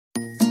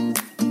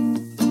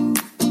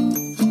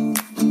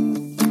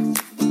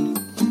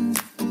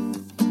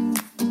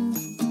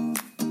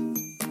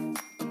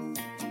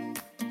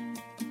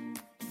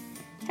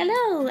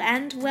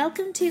and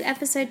welcome to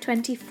episode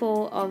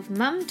 24 of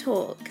Mum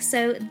Talk.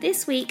 So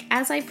this week,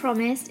 as I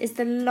promised, is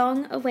the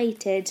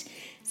long-awaited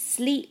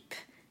sleep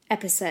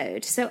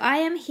episode. So I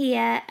am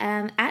here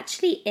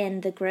actually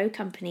in the Grow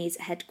Company's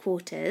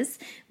headquarters.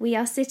 We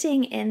are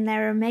sitting in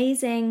their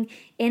amazing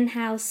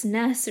in-house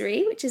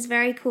nursery, which is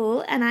very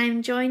cool, and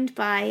I'm joined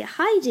by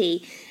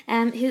Heidi,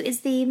 who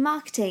is the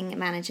marketing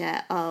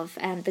manager of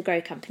the Grow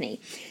Company.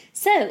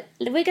 So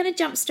we're going to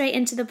jump straight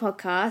into the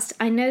podcast.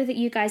 I know that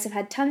you guys have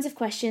had tons of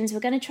questions. We're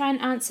going to try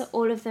and answer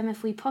all of them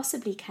if we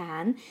possibly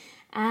can.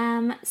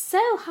 So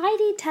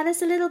Heidi, tell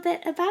us a little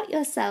bit about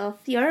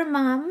yourself. You're a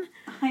mum.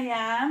 I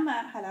am.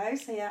 Hello.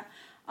 So yeah,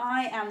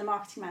 I am the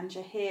marketing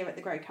manager here at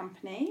the Grow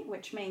Company,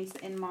 which means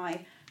that in my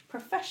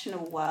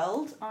professional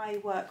world, I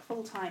work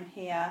full-time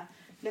here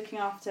looking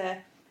after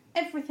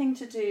everything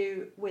to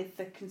do with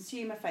the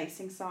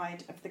consumer-facing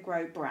side of the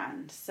Grow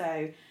brand.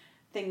 So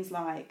things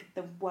like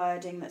the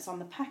wording that's on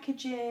the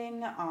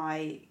packaging,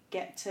 I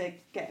get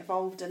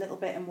involved a little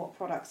bit in what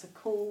products are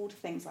called,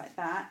 things like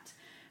that.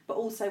 But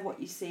also what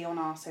you see on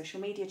our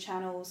social media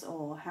channels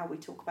or how we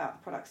talk about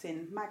the products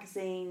in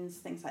magazines,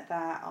 things like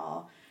that,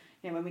 or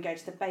when we go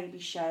to the baby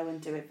show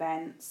and do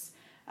events.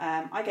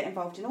 I get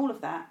involved in all of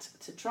that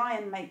to try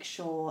and make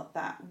sure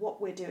that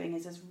what we're doing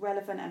is as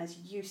relevant and as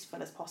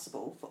useful as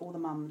possible for all the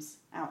mums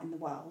out in the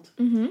world,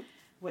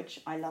 which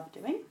I love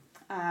doing.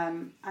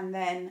 And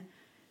then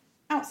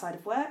outside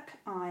of work,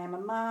 I am a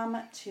mum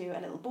to a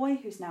little boy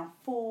who's now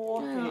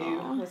 4,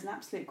 who was an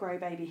absolute grow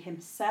baby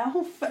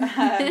himself.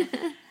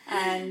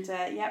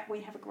 We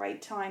have a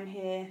great time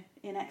here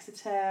in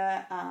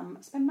Exeter.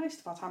 Spend most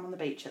of our time on the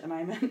beach at the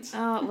moment.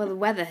 Oh, well, the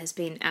weather has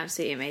been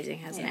absolutely amazing,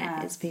 hasn't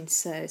it? It's been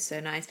so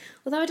nice.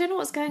 Although I don't know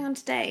what's going on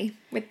today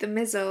with the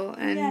mizzle.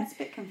 And yeah, it's a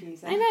bit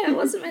confusing. I know, it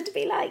wasn't meant to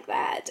be like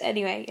that.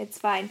 Anyway, it's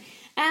fine.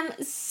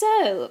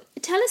 So,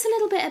 tell us a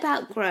little bit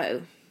about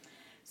Grow.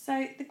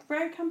 So the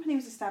Grow Company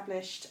was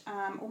established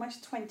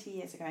almost 20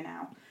 years ago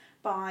now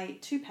by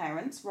two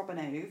parents, Rob and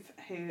Ove,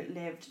 who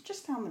lived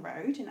just down the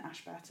road in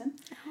Ashburton,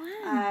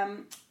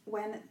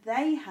 when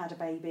they had a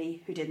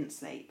baby who didn't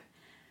sleep.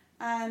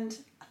 And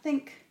I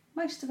think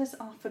most of us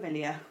are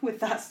familiar with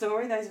that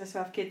story, those of us who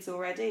have kids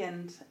already,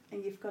 and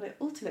you've got it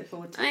all to look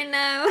forward to. I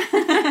know.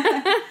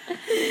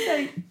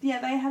 So, yeah,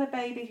 they had a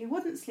baby who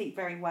wouldn't sleep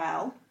very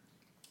well.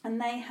 And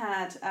they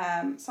had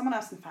someone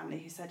else in the family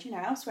who said,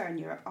 elsewhere in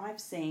Europe, I've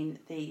seen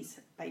these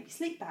baby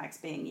sleep bags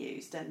being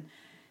used and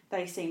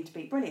they seem to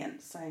be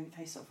brilliant. So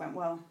they sort of went,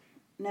 well,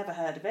 never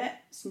heard of it.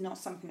 It's not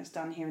something that's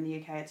done here in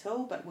the UK at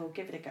all, but we'll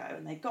give it a go.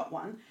 And they got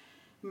one.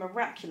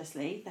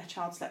 Miraculously, their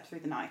child slept through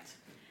the night.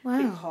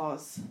 Wow.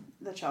 Because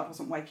the child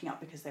wasn't waking up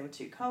because they were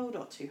too cold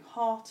or too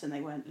hot and they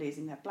weren't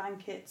losing their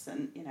blankets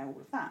and, all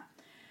of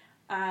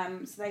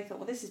that. So they thought,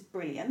 well, this is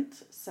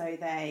brilliant. So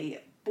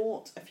they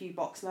bought a few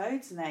box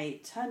loads and they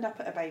turned up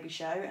at a baby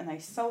show and they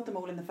sold them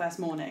all in the first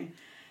morning.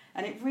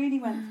 And it really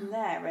went from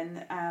there.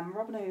 And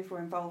Rob and Ove were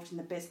involved in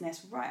the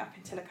business right up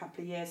until a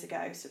couple of years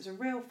ago. So it was a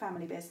real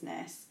family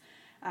business.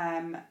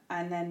 And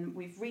then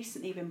we've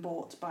recently been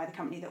bought by the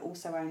company that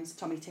also owns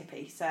Tommee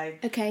Tippee. So,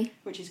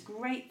 which is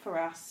great for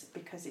us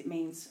because it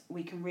means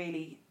we can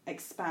really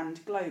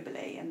expand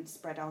globally and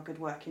spread our good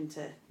work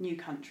into new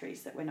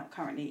countries that we're not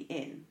currently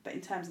in. But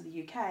in terms of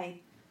the UK,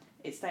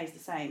 it stays the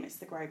same. It's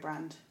the Grow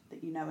brand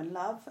that you know and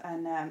love.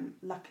 And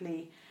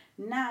luckily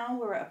now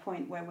we're at a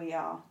point where we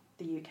are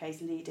the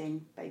UK's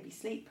leading baby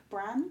sleep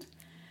brand.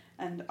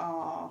 And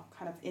our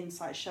kind of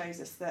insight shows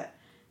us that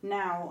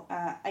now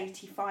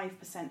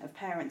 85% of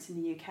parents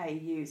in the UK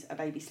use a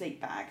baby sleep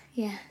bag.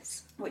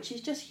 Yes. Which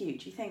is just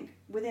huge. You think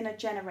within a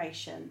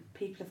generation,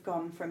 people have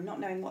gone from not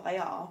knowing what they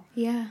are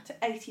to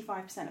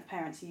 85% of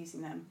parents are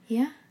using them.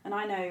 Yeah. And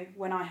I know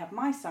when I had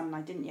my son and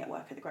I didn't yet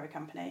work at the Grow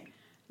Company,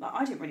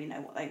 I didn't really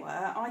know what they were.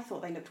 I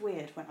thought they looked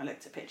weird when I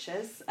looked at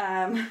pictures.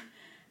 And,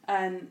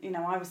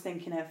 I was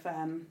thinking of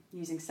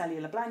using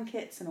cellular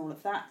blankets and all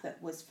of that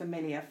was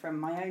familiar from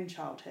my own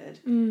childhood.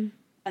 And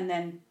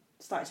then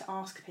started to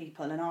ask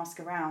people and ask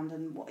around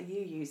and what are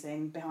you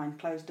using behind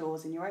closed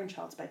doors in your own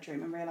child's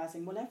bedroom, and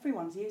realising, well,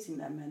 everyone's using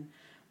them and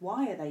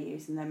why are they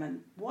using them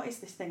and what is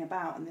this thing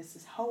about, and there's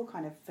this whole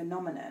kind of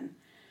phenomenon.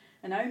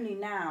 And only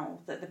now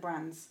that the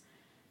brand's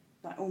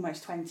like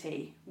almost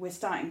 20, we're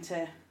starting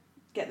to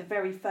get the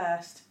very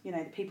first, the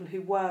people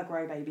who were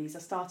grow babies are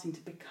starting to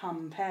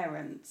become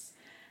parents.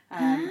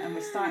 And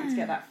we're starting to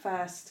get that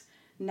first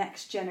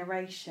next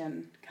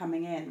generation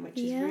coming in, which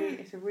is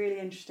it's a really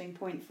interesting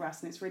point for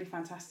us, and it's really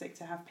fantastic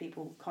to have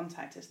people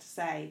contact us to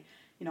say,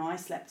 I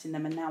slept in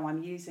them and now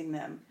I'm using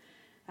them,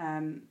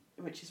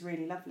 which is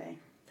really lovely.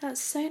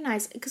 That's so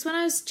nice, because when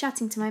I was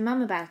chatting to my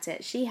mum about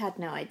it, she had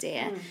no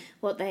idea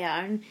what they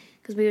are, and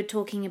because we were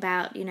talking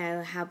about,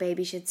 how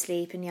baby should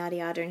sleep and yada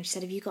yada, and she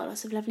said, have you got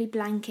lots of lovely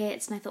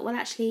blankets? And I thought, well,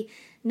 actually,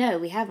 no,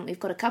 we haven't. We've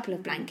got a couple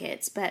of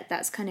blankets, but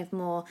that's kind of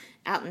more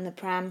out in the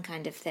pram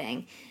kind of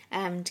thing,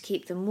 to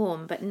keep them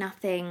warm, but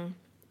nothing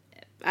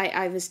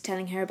I was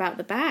telling her about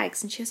the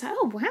bags, and she was like,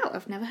 oh, wow,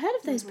 I've never heard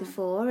of those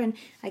before. And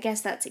I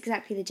guess that's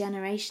exactly the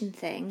generation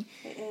thing.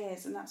 It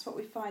is, and that's what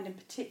we find. And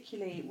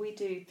particularly, we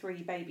do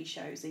 3 baby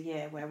shows a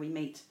year where we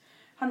meet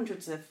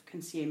hundreds of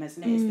consumers,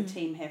 and it is the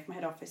team here from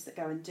head office that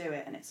go and do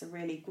it. And it's a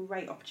really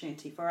great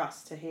opportunity for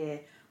us to hear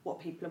what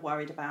people are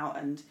worried about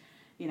and,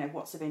 you know,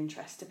 what's of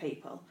interest to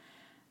people.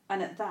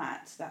 And at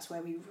that's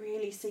where we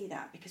really see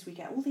that, because we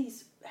get all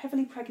these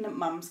heavily pregnant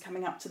mums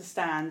coming up to the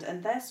stand,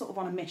 and they're sort of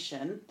on a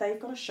mission. They've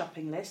got a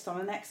shopping list on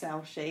an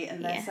Excel sheet,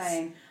 and they're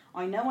saying,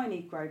 I know I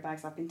need grow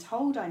bags. I've been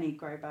told I need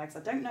grow bags.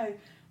 I don't know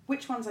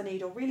which ones I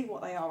need or really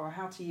what they are or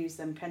how to use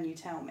them. Can you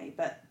tell me?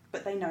 But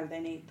they know they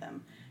need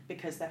them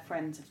because their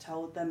friends have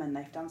told them, and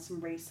they've done some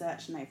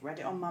research, and they've read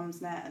it on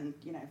Mumsnet and,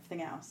 you know,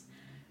 everything else.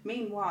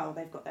 Meanwhile,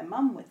 they've got their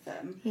mum with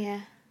them. Yeah.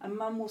 And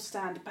mum will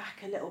stand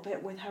back a little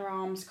bit with her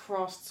arms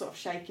crossed, sort of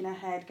shaking her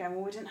head, going,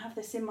 well, we didn't have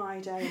this in my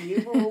day, and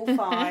you were all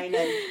fine,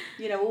 and,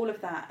 you know, all of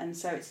that. And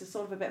so it's a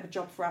sort of a bit of a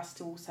job for us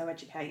to also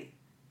educate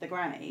the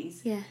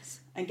grannies.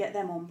 Yes. And get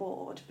them on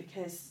board,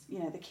 because, you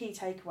know, the key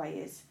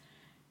takeaway is,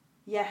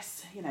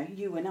 yes, you know,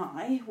 you and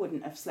I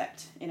wouldn't have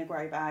slept in a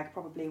grow bag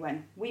probably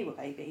when we were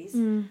babies.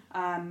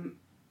 And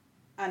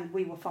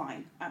we were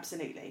fine,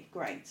 absolutely,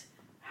 great.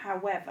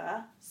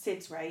 However,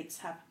 SIDS rates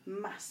have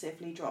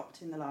massively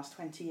dropped in the last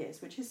 20 years,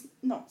 which is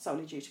not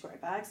solely due to grow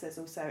bags. There's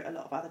also a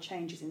lot of other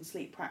changes in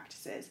sleep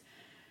practices.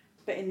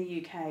 But in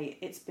the UK,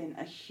 it's been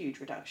a huge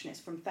reduction. It's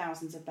from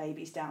thousands of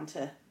babies down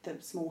to the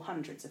small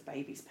hundreds of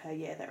babies per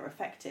year that are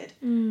affected.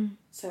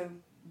 So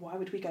why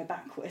would we go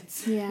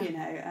backwards? Yeah. You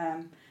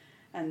know,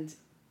 and,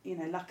 you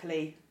know,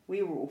 luckily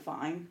we were all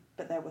fine,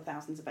 but there were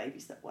thousands of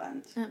babies that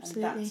weren't.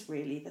 Absolutely. And that's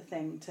really the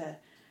thing to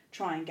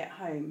try and get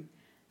home.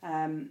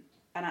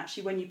 And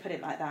actually, when you put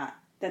it like that,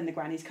 then the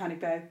grannies kind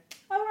of go,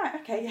 oh, right,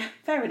 okay, yeah,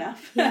 fair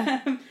enough. Yeah.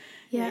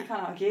 You know, you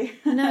can't argue.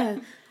 No.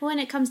 Well, when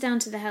it comes down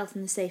to the health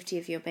and the safety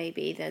of your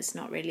baby, there's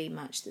not really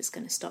much that's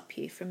going to stop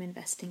you from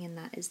investing in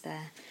that, is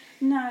there?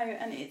 No,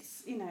 and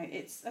it's, you know,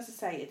 it's, as I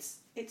say,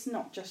 it's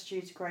not just due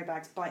to grow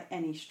bags by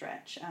any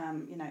stretch.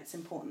 You know, it's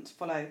important to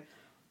follow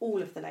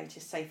all of the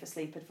latest safer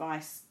sleep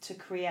advice to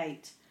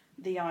create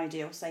the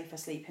ideal safer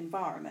sleep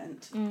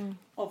environment,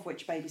 of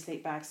which baby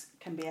sleep bags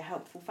can be a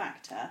helpful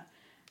factor.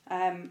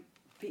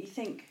 But you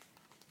think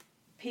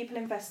people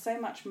invest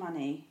so much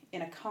money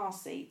in a car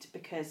seat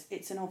because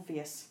it's an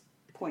obvious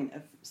point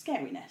of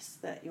scariness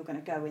that you're going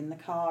to go in the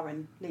car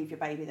and leave your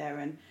baby there,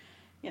 and,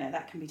 you know,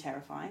 that can be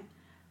terrifying.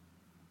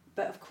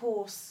 But of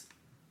course,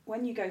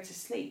 when you go to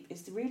sleep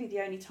is really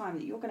the only time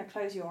that you're going to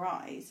close your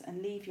eyes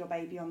and leave your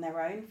baby on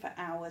their own for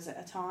hours at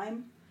a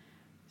time.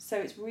 So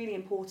it's really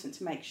important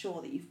to make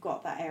sure that you've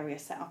got that area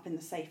set up in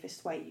the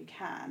safest way you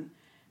can,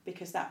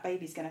 because that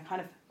baby's going to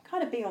kind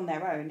of be on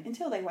their own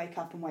until they wake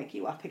up and wake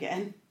you up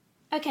again.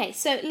 Okay,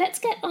 so let's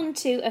get on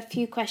to a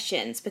few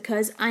questions,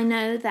 because I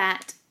know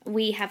that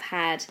we have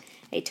had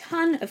a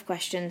ton of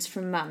questions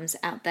from mums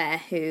out there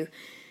who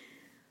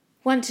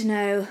want to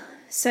know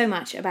so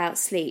much about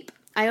sleep.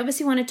 I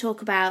obviously want to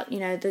talk about, you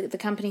know, the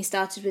company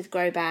started with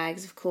grow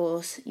bags, of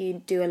course.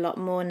 You do a lot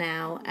more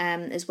now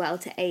as well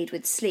to aid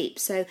with sleep.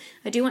 So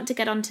I do want to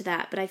get onto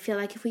that, but I feel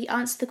like if we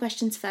answer the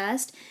questions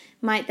first,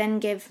 might then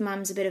give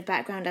mums a bit of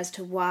background as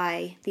to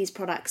why these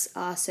products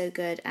are so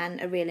good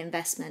and a real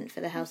investment for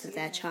the health of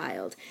their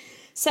child.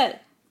 So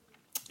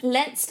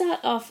let's start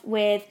off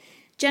with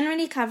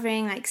generally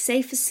covering like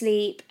safer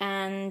sleep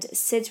and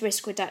SIDS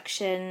risk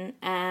reduction,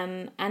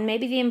 and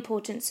maybe the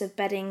importance of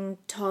bedding,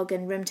 TOG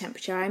and room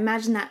temperature. I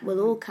imagine that will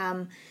all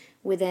come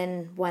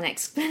within one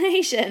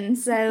explanation.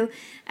 So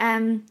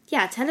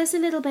tell us a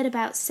little bit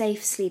about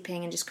safe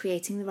sleeping and just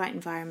creating the right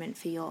environment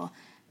for your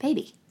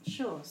baby.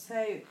 Sure.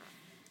 So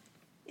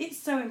it's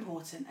so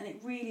important, and it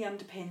really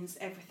underpins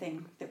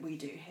everything that we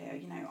do here.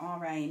 You know,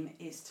 our aim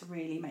is to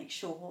really make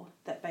sure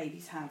that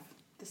babies have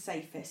the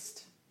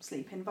safest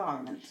sleep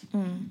environment,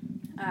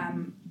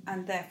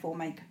 and therefore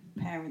make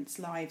parents'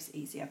 lives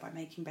easier by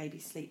making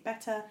babies sleep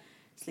better,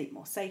 sleep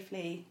more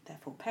safely.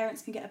 Therefore,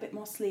 parents can get a bit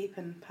more sleep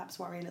and perhaps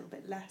worry a little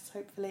bit less,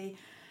 hopefully,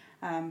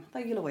 though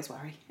you'll always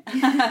worry.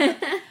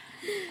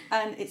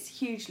 And it's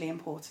hugely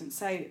important.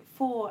 So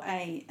for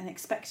an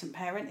expectant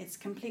parent, it's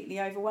completely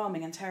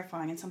overwhelming and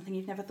terrifying and something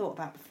you've never thought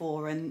about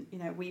before. And, you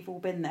know, we've all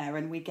been there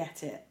and we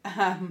get it.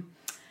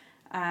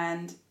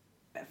 And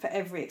for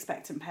every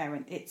expectant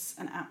parent, it's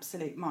an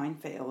absolute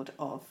minefield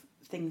of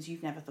things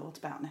you've never thought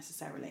about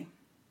necessarily.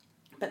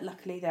 But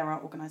luckily, there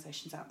are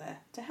organisations out there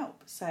to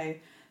help. So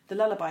the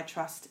Lullaby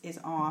Trust is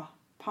our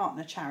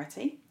partner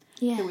charity,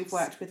 who we've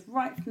worked with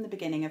right from the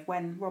beginning of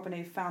when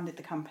Robinu founded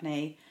the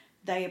company.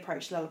 They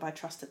approached Lullaby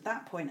Trust at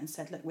that point and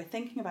said, look, we're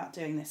thinking about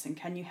doing this, and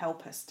can you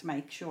help us to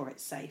make sure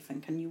it's safe,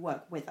 and can you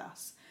work with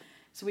us?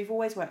 So we've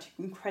always worked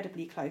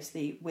incredibly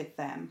closely with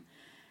them,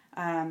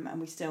 and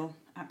we still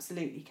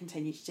absolutely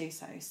continue to do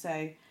so.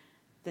 So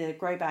the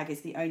Grow Bag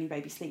is the only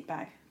baby sleep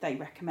bag they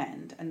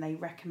recommend, and they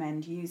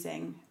recommend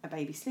using a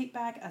baby sleep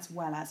bag as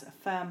well as a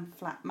firm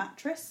flat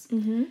mattress.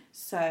 Mm-hmm.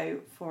 So,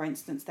 for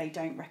instance, they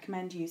don't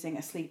recommend using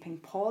a sleeping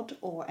pod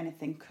or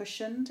anything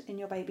cushioned in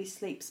your baby's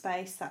sleep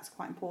space. That's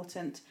quite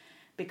important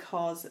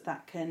because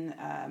that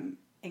can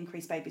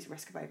increase baby's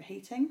risk of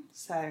overheating.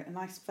 So, a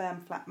nice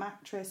firm flat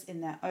mattress in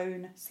their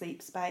own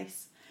sleep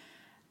space.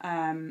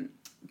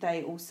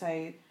 They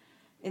also,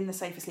 in the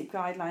Safer Sleep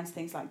guidelines,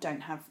 things like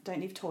don't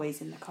leave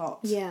toys in the cot.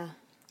 Yeah.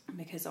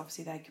 Because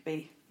obviously they could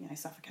be,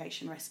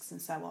 suffocation risks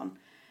and so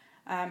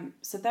on.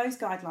 So those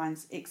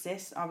guidelines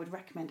exist. I would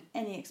recommend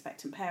any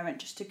expectant parent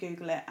just to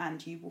Google it,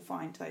 and you will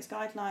find those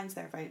guidelines.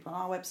 They're available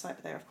on our website,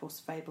 but they're of course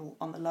available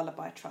on the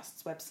Lullaby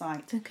Trust's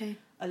website. Okay.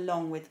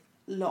 Along with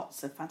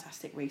lots of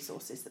fantastic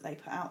resources that they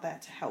put out there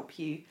to help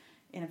you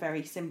in a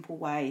very simple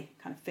way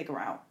kind of figure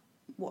out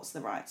what's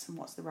the rights and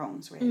what's the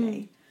wrongs,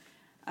 really.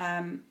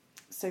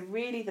 So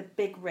really the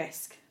big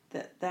risk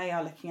that they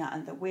are looking at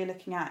and that we're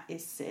looking at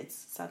is SIDS,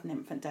 sudden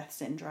infant death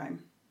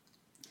syndrome.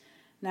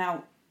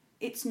 Now,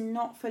 it's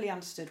not fully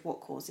understood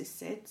what causes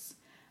SIDS.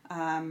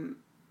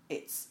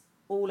 It's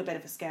all a bit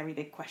of a scary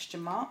big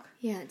question mark.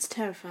 Yeah, it's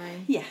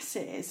terrifying. Yes,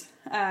 it is.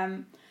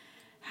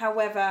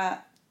 However,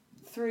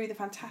 through the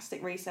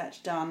fantastic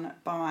research done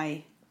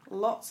by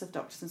lots of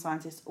doctors and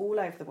scientists all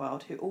over the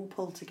world who all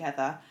pull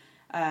together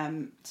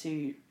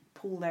to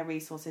pool their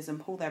resources and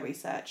pool their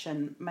research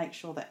and make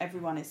sure that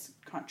everyone is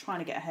trying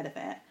to get ahead of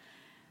it,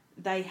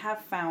 they have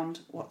found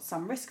what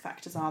some risk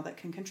factors are that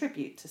can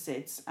contribute to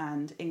SIDS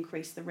and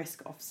increase the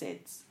risk of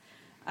SIDS.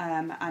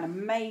 And a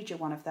major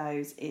one of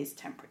those is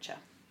temperature.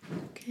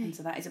 Okay. And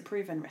so that is a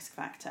proven risk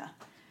factor.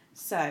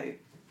 So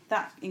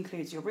that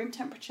includes your room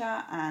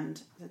temperature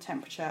and the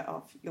temperature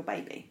of your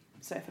baby.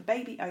 So if a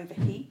baby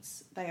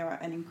overheats, they are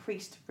at an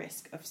increased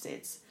risk of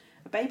SIDS.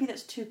 A baby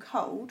that's too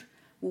cold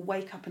will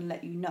wake up and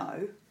let you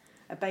know.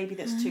 A baby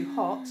that's too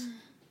hot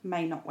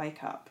may not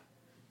wake up.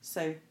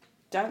 So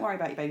don't worry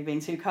about your baby being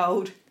too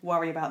cold,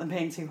 worry about them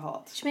being too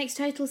hot. Which makes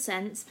total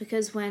sense,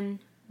 because when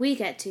we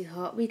get too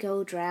hot, we go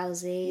all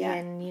drowsy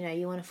and,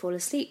 you want to fall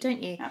asleep,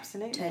 don't you?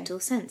 Absolutely.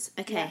 Total sense.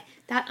 Okay,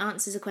 that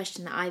answers a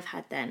question that I've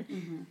had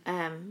then.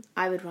 Mm-hmm.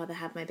 I would rather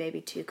have my baby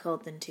too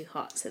cold than too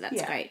hot, so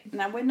that's great.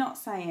 Now, we're not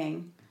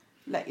saying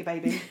let your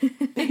baby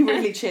be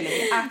really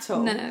chilly at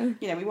all. No.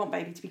 We want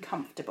baby to be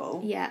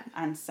comfortable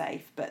and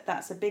safe, but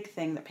that's a big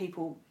thing that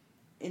people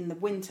in the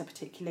winter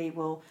particularly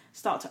will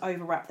start to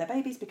overwrap their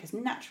babies, because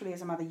naturally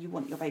as a mother you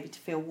want your baby to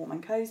feel warm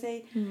and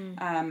cosy,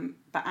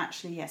 but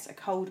actually yes, a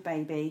cold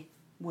baby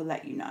will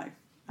let you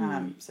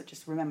know, so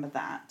just remember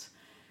that.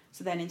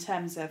 So then in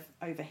terms of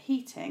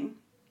overheating,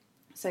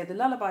 so the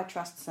Lullaby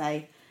Trust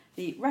say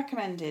the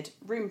recommended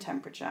room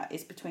temperature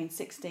is between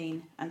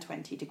 16 and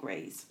 20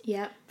 degrees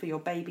for your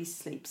baby's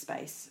sleep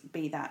space,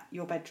 be that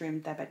your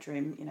bedroom, their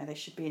bedroom. They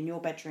should be in your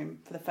bedroom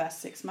for the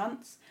first 6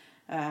 months.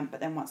 But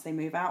then once they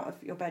move out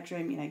of your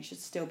bedroom, you should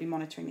still be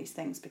monitoring these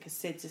things, because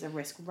SIDS is a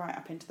risk right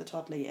up into the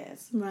toddler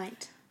years.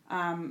 Right.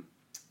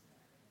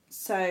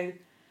 So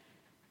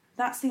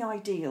that's the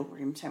ideal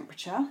room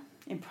temperature.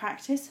 In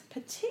practice,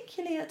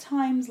 particularly at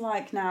times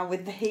like now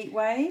with the heat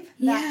wave,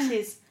 that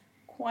is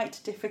quite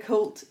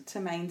difficult to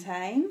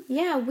maintain.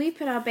 Yeah, we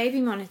put our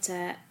baby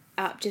monitor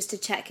up just to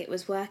check it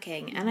was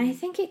working, and I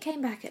think it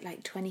came back at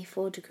like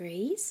 24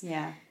 degrees.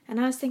 Yeah. And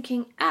I was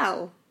thinking,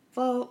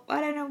 well, I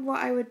don't know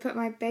what I would put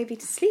my baby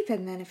to sleep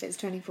in then if it's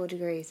 24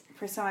 degrees.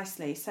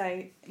 Precisely.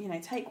 So,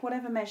 take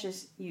whatever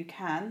measures you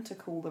can to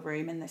cool the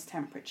room in this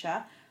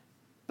temperature.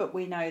 But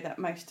we know that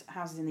most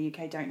houses in the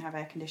UK don't have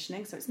air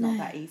conditioning, so it's not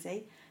that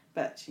easy.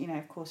 But,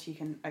 of course you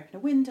can open a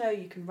window,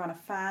 you can run a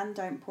fan,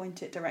 don't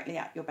point it directly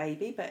at your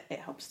baby, but it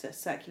helps to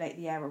circulate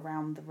the air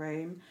around the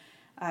room.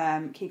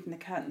 Keeping the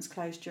curtains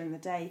closed during the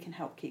day can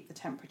help keep the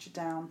temperature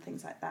down,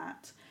 things like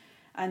that.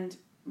 And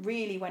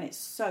really when it's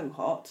so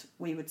hot,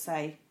 we would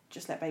say,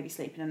 just let baby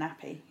sleep in a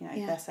nappy.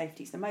 Their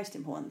safety is the most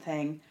important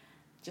thing.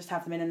 Just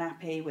have them in a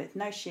nappy with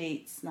no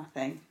sheets,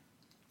 nothing.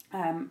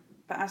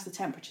 But as the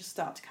temperatures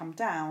start to come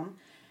down,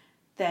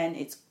 then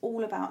it's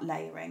all about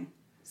layering.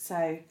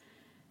 So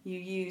you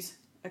use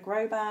a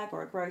Grow Bag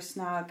or a Grow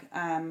Snug.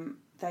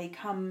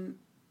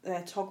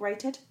 They're TOG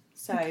rated.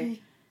 So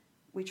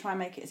we try and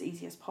make it as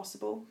easy as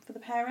possible for the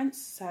parents.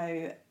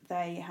 So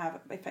they have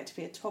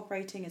effectively a TOG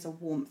rating is a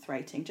warmth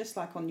rating, just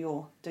like on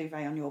your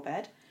duvet on your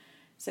bed.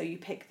 So you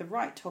pick the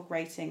right TOG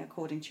rating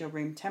according to your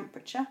room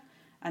temperature,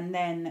 and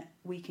then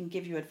we can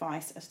give you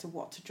advice as to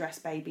what to dress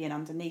baby in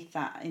underneath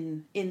that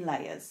in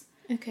layers.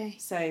 Okay.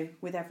 So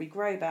with every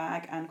Grow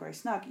Bag and Grow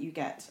Snug, you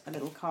get a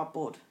little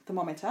cardboard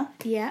thermometer.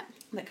 Yeah.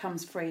 That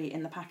comes free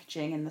in the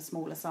packaging in the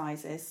smaller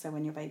sizes, so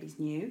when your baby's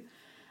new.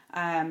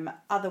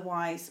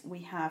 Otherwise, we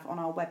have on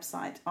our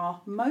website, our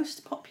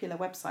most popular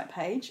website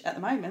page at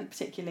the moment,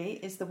 particularly,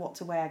 is the What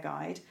to Wear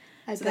guide.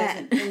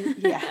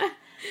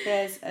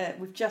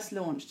 We've just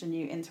launched a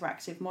new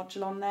interactive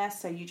module on there,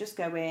 so you just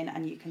go in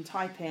and you can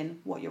type in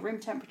what your room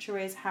temperature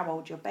is, how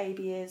old your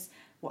baby is,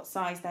 what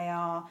size they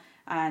are,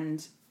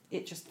 and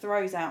it just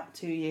throws out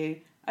to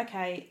you,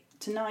 okay,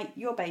 tonight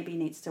your baby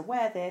needs to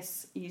wear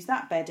this, use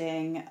that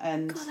bedding,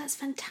 and God, that's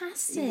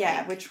fantastic.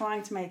 Yeah, we're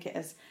trying to make it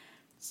as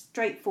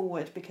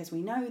straightforward because we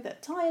know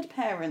that tired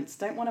parents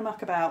don't want to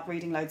muck about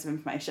reading loads of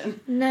information.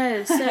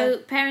 No, so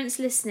parents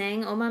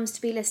listening or mums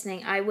to be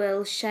listening, I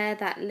will share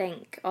that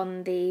link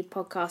on the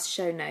podcast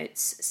show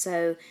notes.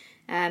 So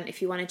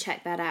if you want to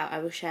check that out, I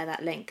will share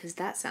that link because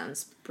that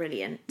sounds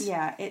brilliant.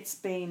 Yeah, it's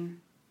been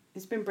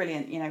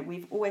brilliant. You know,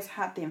 we've always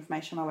had the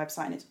information on our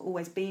website and it's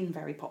always been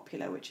very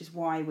popular, which is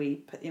why we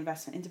put the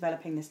investment in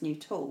developing this new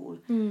tool.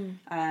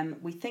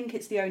 We think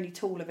it's the only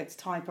tool of its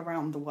type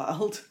around the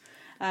world.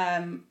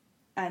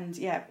 And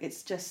yeah,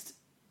 it's just,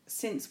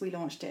 since we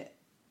launched it,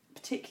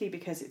 particularly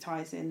because it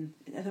ties in,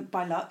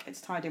 by luck,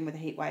 it's tied in with a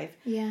heat wave.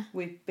 Yeah.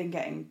 We've been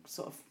getting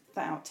sort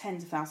of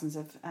tens of thousands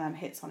of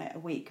hits on it a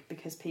week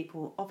because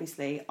people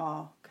obviously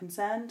are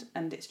concerned,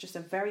 and it's just a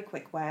very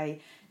quick way.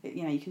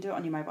 You know, you can do it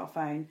on your mobile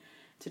phone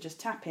to just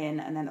tap in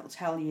and then it'll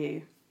tell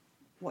you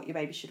what your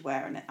baby should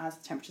wear. And as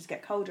the temperatures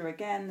get colder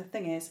again, the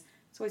thing is,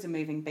 it's always a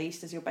moving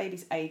beast. As your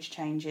baby's age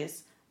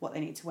changes, what they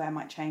need to wear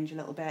might change a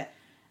little bit.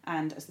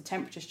 And as the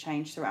temperatures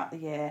change throughout the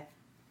year,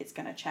 it's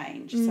going to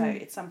change. So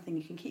it's something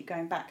you can keep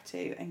going back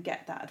to and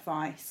get that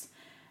advice.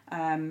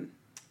 And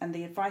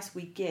the advice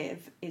we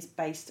give is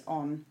based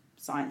on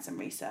science and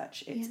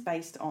research. It's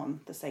based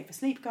on the Safer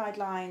Sleep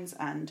Guidelines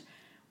and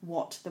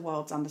what the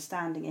world's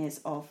understanding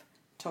is of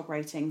TOG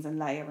ratings and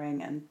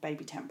layering and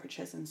baby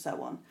temperatures and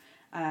so on.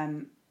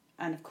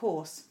 And of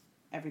course,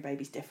 every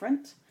baby's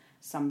different.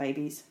 Some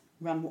babies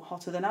run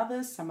hotter than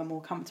others. Some are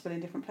more comfortable in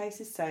different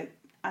places. So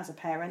as a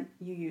parent,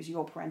 you use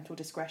your parental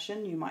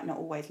discretion. You might not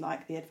always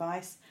like the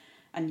advice,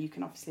 and you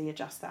can obviously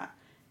adjust that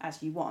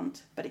as you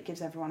want, but it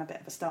gives everyone a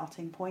bit of a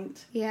starting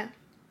point. Yeah,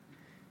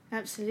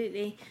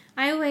 absolutely.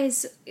 I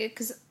always,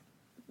 because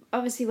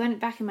obviously when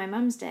back in my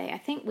mum's day, I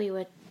think we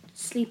were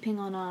sleeping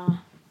on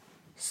our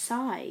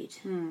side,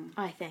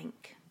 I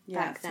think,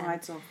 back then.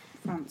 Sides or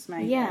fronts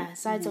maybe. Yeah,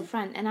 sides or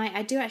front. And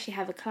I do actually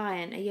have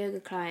a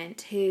yoga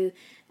client, who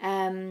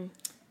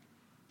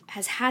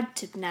has had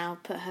to now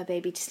put her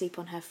baby to sleep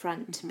on her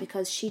front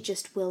because she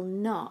just will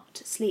not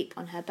sleep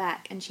on her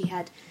back, and she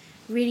had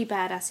really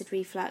bad acid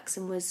reflux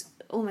and was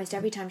almost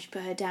every time she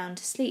put her down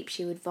to sleep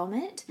she would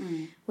vomit,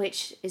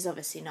 which is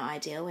obviously not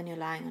ideal when you're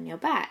lying on your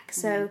back.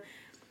 So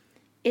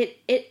it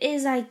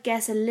is, I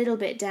guess, a little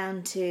bit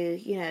down to,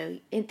 you know,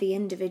 the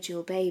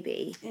individual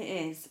baby. It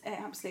is, it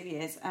absolutely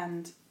is.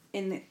 And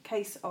in the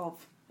case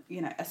of,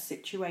 you know, a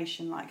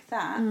situation like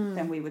that,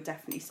 then we would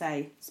definitely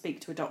say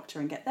speak to a doctor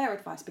and get their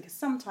advice, because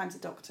sometimes a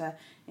doctor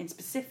in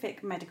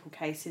specific medical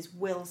cases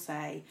will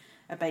say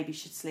a baby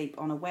should sleep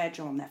on a wedge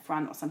or on their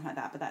front or something like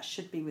that, but that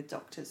should be with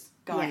doctor's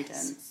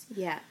guidance. Yes.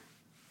 Yeah.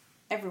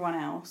 Everyone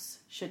else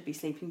should be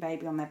sleeping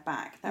baby on their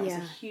back. That was a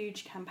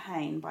huge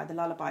campaign by the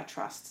Lullaby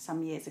Trust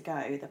some years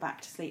ago, the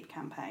Back to Sleep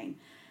campaign.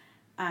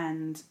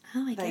 And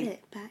get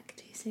it, back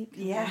to sleep.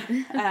 Yeah.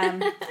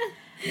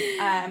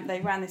 They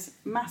ran this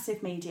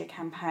massive media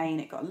campaign.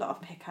 It got a lot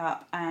of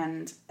pickup,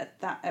 and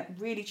it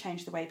really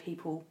changed the way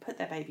people put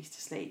their babies to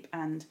sleep.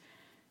 And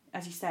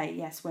as you say,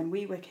 yes, when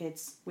we were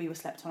kids, we were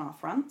slept on our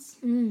fronts.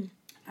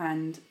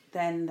 And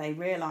then they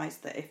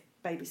realised that if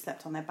babies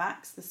slept on their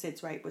backs, the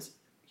SIDS rate was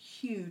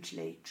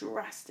hugely,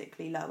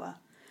 drastically lower.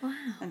 Wow.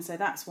 And so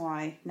that's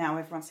why now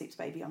everyone sleeps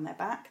baby on their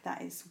back.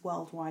 That is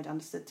worldwide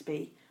understood to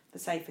be the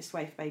safest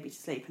way for baby to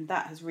sleep, and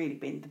that has really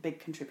been the big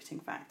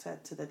contributing factor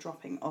to the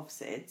dropping of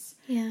SIDS.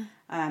 Yeah.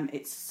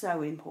 It's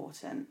so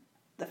important.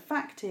 The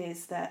fact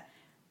is that,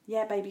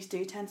 yeah, babies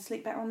do tend to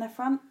sleep better on their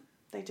front.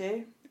 They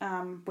do.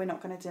 We're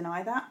not going to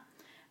deny that.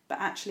 But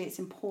actually it's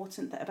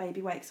important that a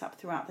baby wakes up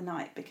throughout the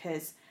night,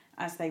 because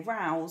as they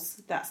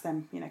rouse, that's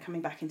them, you know,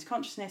 coming back into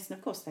consciousness, and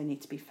of course they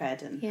need to be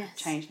fed and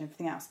changed and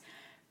everything else.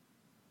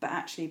 But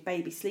actually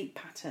baby sleep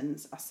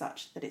patterns are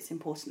such that it's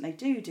important they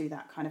do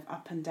that kind of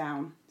up and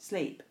down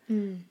sleep.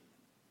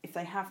 If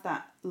they have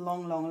that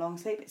long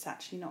sleep, it's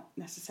actually not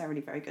necessarily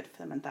very good for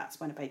them, and that's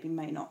when a baby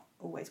may not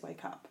always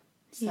wake up.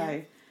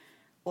 So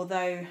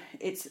although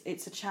it's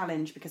a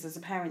challenge, because as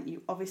a parent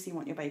you obviously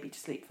want your baby to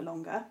sleep for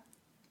longer,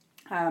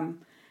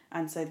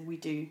 and so we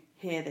do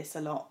hear this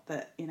a lot,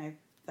 that, you know,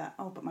 that,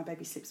 oh, but my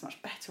baby sleeps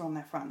much better on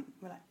their front.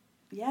 We're like,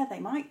 yeah, they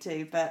might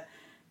do, but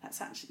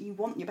that's actually, you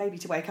want your baby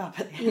to wake up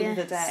at the end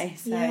of the day.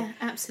 So, yeah,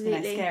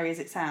 absolutely. You know, scary as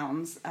it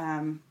sounds,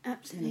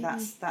 absolutely. You know,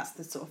 that's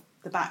the sort of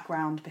the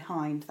background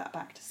behind that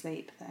back to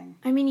sleep thing.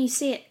 I mean, you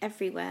see it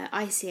everywhere.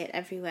 I see it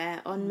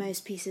everywhere on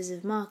most pieces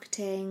of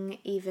marketing,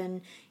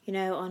 even, you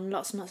know, on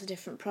lots and lots of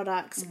different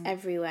products.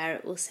 Everywhere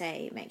it will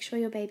say, make sure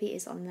your baby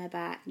is on their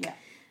back.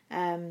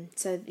 Yeah.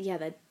 So yeah,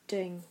 they're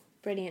doing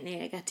brilliantly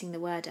at getting the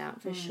word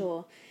out for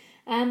sure.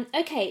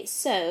 Okay,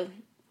 so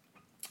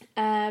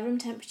room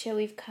temperature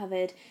we've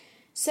covered.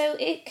 So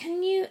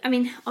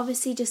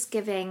obviously just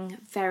giving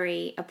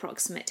very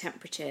approximate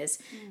temperatures.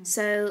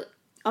 So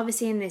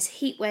obviously in this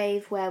heat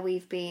wave where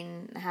we've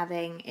been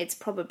having, it's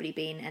probably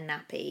been a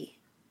nappy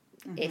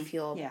if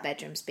your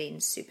bedroom's been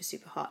super,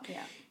 super hot.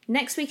 Yeah.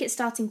 Next week it's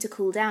starting to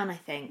cool down, I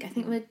think. I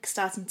think we're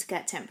starting to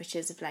get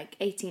temperatures of like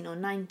 18 or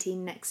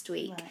 19 next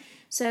week. Right.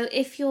 So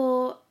if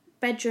your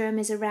bedroom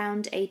is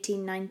around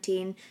 18,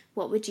 19,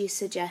 what would you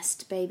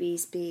suggest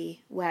babies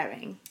be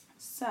wearing?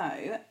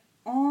 So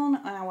on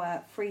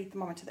our free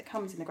thermometer that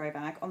comes in the grow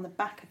bag, on the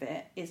back of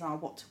it is our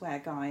what to wear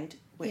guide,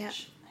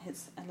 which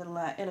is a little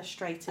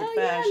illustrated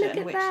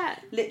version, which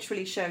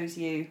literally shows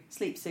you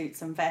sleep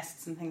suits and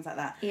vests and things like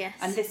that. Yes.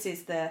 And this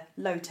is the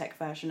low-tech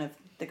version of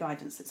the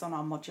guidance that's on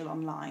our module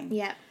online.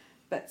 Yeah.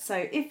 But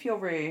so if your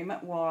room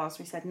was,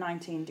 we said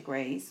 19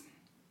 degrees,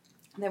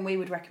 then we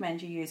would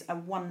recommend you use a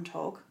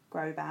 1-tog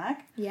grow bag.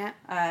 Yeah.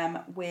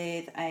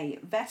 With a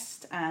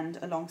vest and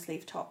a long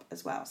sleeve top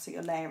as well. So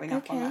you're layering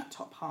up on that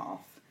top half.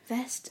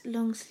 Vest,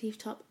 long sleeve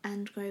top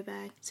and grow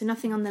bag. So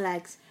nothing on the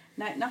legs?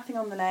 No, nothing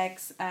on the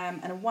legs.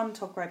 And a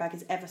 1-tog grow bag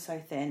is ever so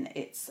thin.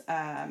 It's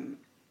kind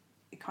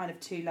of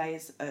 2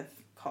 layers of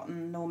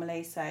cotton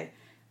normally, so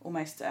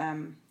almost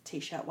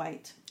t-shirt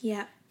weight.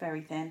 Yeah.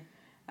 Very thin.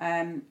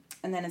 And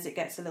then as it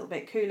gets a little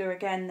bit cooler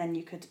again, then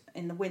you could,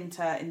 in the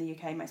winter in the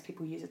UK, most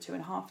people use a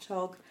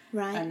 2.5-tog.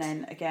 Right. And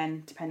then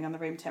again, depending on the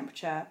room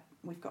temperature,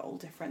 we've got all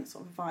different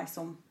sort of advice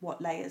on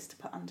what layers to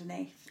put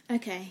underneath.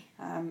 Okay.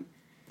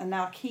 And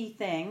now a key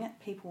thing,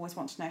 people always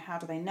want to know, how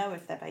do they know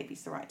if their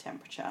baby's the right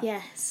temperature?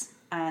 Yes.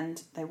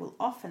 And they will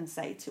often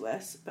say to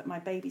us, but my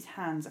baby's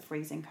hands are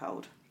freezing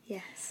cold.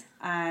 Yes.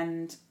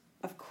 And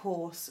of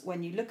course,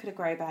 when you look at a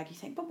grow bag, you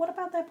think, but what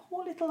about their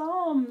poor little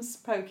arms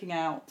poking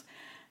out?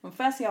 Well,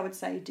 firstly, I would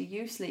say, do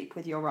you sleep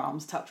with your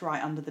arms tucked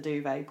right under the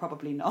duvet?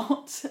 Probably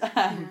not. So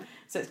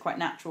it's quite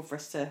natural for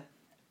us to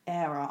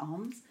air our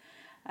arms.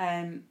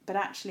 But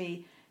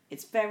actually,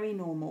 it's very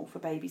normal for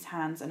babies'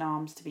 hands and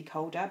arms to be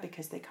colder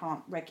because they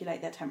can't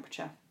regulate their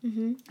temperature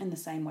in the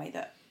same way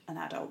that an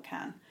adult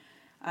can.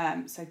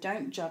 So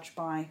don't judge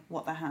by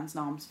what their hands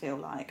and arms feel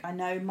like. I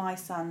know my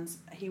son's,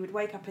 he would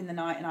wake up in the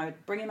night and I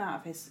would bring him out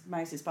of his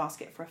Moses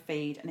basket for a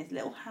feed and his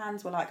little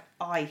hands were like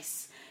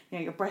ice. You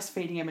know, you're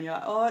breastfeeding him and you're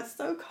like, oh, it's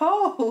so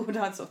cold.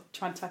 I'd sort of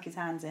try and tuck his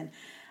hands in.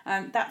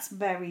 That's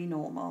very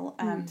normal.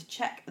 To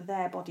check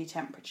their body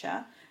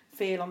temperature,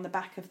 feel on the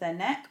back of their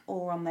neck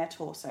or on their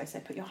torso. So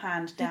put your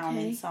hand down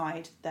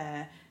inside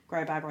their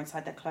grow bag or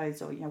inside their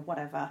clothes or, you know,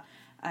 whatever,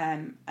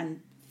 and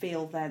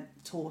feel their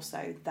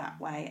torso that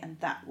way, and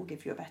that will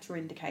give you a better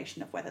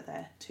indication of whether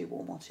they're too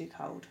warm or too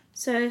cold.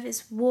 So if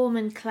it's warm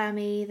and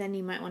clammy, then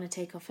you might want to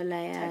take off a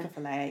layer. Take off a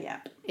layer, yeah.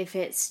 If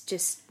it's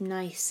just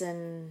nice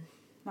and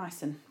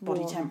body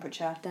warm,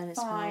 temperature, then it's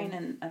fine. fine.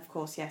 And of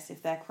course, yes,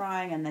 if they're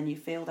crying and then you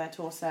feel their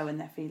torso and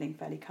they're feeling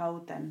fairly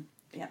cold, then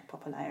yeah,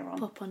 pop a layer on.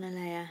 Pop on a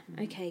layer.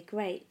 Okay,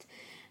 great.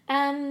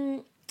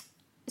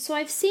 So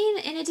I've seen,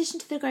 in addition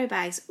to the grow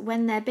bags,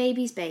 when they're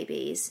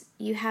babies,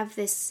 you have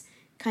this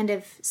kind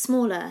of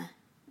smaller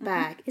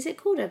bag. Is it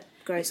called a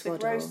grow swaddle?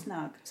 It's a grow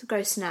snug. It's a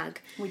grow snug.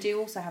 We do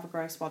also have a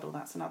grow swaddle.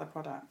 That's another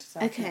product. So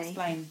I can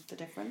explain the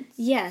difference.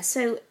 Yeah,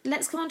 so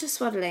let's go on to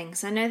swaddling.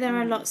 So I know there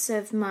are lots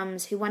of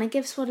mums who want to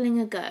give swaddling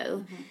a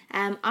go.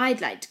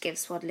 I'd like to give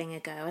swaddling a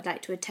go. I'd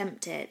like to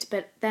attempt it.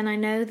 But then I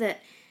know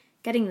that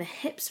getting the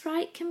hips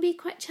right can be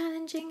quite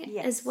challenging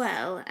as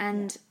well.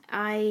 And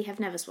I have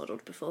never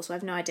swaddled before, so I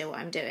have no idea what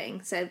I'm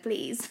doing. So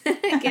please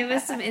give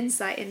us some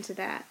insight into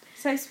that.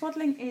 So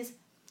swaddling is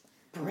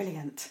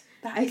brilliant.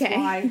 That is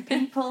why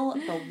people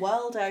the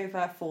world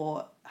over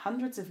for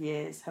hundreds of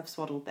years have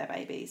swaddled their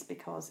babies,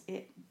 because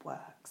it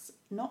works.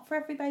 Not for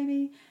every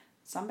baby.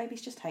 Some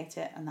babies just hate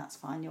it, and that's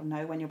fine. You'll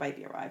know when your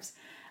baby arrives.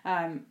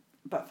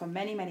 But for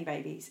many, many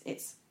babies,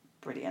 it's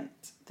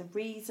brilliant. The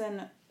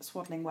reason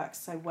swaddling works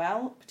so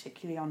well,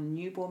 particularly on a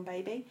newborn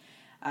baby,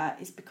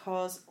 is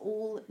because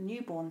all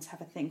newborns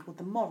have a thing called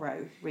the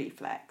Moro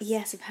reflex.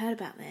 Yes, I've heard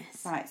about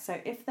this. Right, so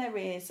if there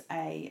is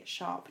a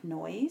sharp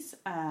noise,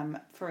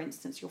 for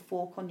instance, your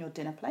fork on your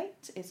dinner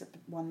plate is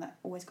one that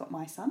always got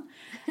my son,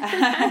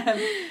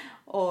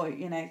 or,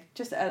 you know,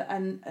 just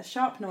a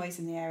sharp noise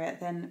in the area,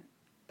 then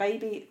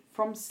baby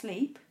from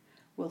sleep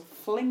will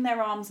fling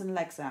their arms and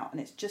legs out, and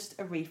it's just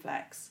a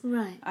reflex.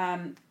 Right.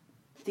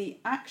 The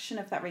action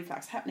of that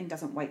reflex happening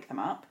doesn't wake them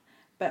up,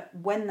 but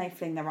when they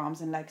fling their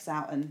arms and legs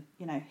out and,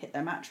 you know, hit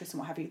their mattress and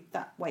what have you,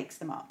 that wakes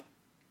them up.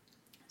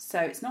 So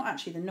it's not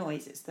actually the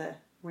noise, it's the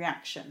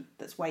reaction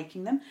that's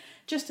waking them.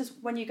 Just as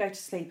when you go to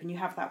sleep and you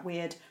have that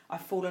weird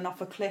I've fallen off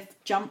a cliff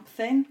jump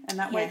thing and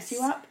that wakes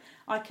you up,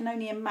 I can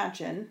only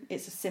imagine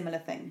it's a similar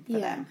thing for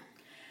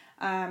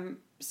them.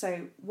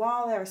 So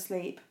while they're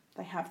asleep,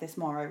 they have this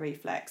Moro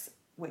reflex,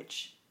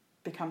 which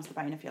becomes the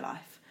bane of your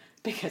life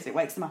because it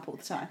wakes them up all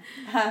the time.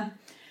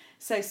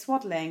 So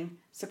swaddling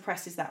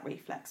suppresses that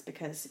reflex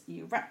because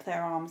you wrap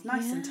their arms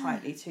nice and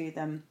tightly to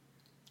them,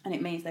 and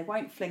it means they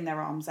won't fling their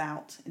arms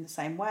out in the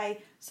same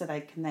way, so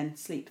they can then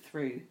sleep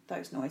through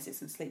those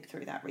noises and sleep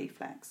through that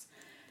reflex.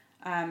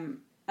 And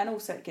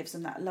also it gives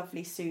them that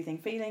lovely soothing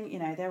feeling. You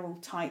know, they're all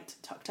tight,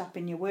 tucked up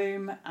in your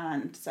womb,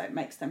 and so it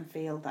makes them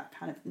feel that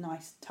kind of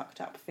nice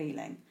tucked up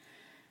feeling.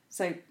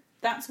 So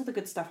that's all the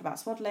good stuff about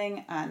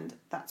swaddling, and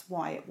that's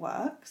why it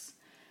works.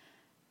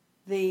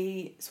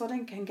 The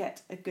swaddling can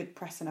get a good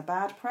press and a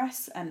bad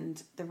press,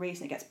 and the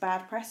reason it gets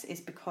bad press is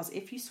because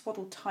if you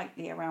swaddle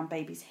tightly around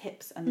baby's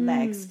hips and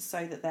legs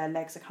so that their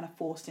legs are kind of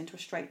forced into a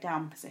straight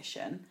down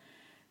position,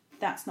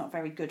 that's not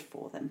very good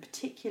for them,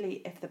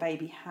 particularly if the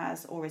baby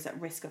has or is at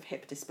risk of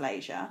hip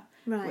dysplasia,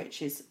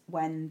 which is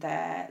when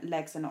their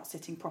legs are not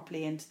sitting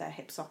properly into their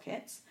hip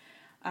sockets.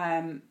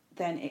 Then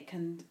it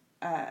can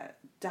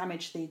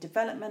damage the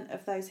development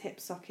of those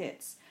hip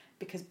sockets,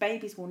 because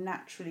babies will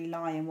naturally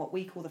lie in what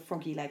we call the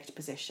froggy-legged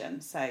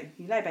position. So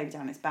you lay baby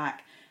down its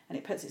back and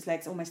it puts its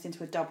legs almost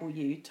into a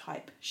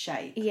W-type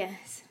shape.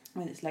 Yes.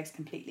 With its legs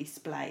completely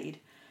splayed.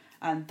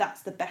 And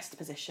that's the best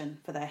position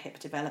for their hip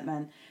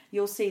development.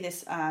 You'll see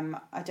this, I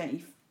don't know if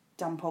you've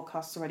done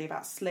podcasts already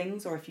about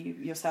slings, or if you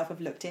yourself have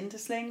looked into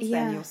slings,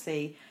 then you'll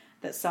see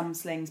that some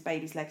slings,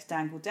 baby's legs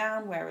dangle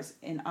down, whereas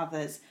in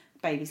others,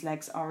 baby's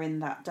legs are in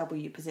that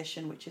W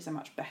position, which is a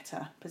much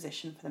better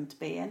position for them to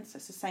be in. So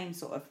it's the same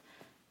sort of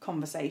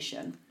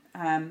conversation.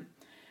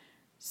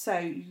 So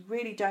you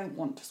really don't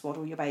want to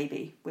swaddle your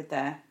baby with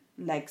their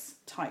legs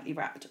tightly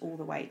wrapped all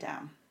the way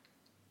down.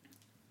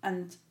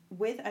 And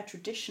with a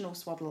traditional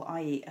swaddle,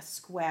 i.e. a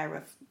square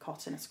of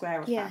cotton, a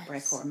square of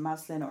fabric, or a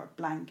muslin or a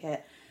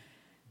blanket,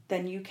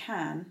 then you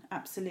can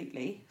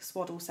absolutely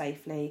swaddle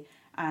safely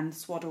and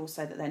swaddle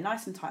so that they're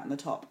nice and tight on the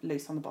top,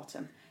 loose on the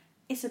bottom.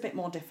 It's a bit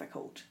more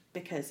difficult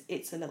because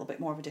it's a little bit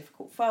more of a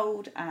difficult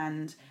fold,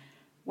 and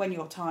when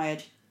you're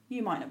tired,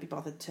 you might not be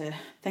bothered to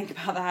think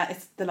about that.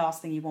 It's the last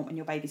thing you want when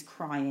your baby's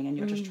crying and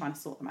you're just trying to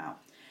sort them out.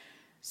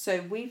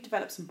 So we've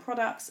developed some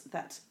products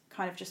that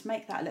kind of just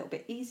make that a little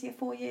bit easier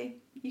for you.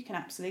 You can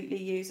absolutely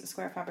use a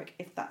square of fabric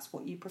if that's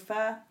what you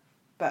prefer,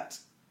 but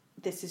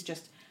this is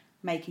just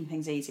making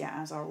things easier,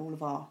 as are all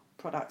of our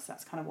products.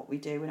 That's kind of what we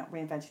do. We're not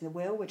reinventing the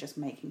wheel, we're just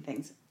making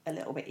things a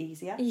little bit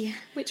easier. Yeah,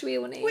 which we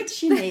all need.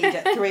 Which you need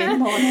at 3 in the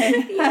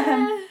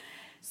morning.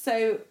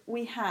 So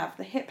we have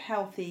the Hip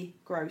Healthy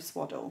Grow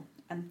Swaddle,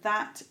 and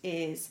that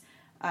is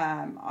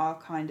our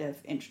kind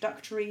of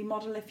introductory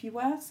model, if you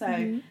were.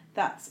 So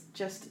that's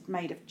just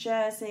made of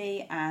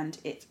jersey, and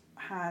it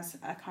has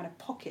a kind of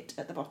pocket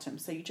at the bottom.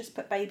 So you just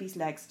put baby's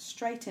legs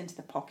straight into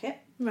the pocket.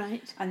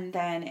 Right. And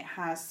then it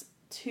has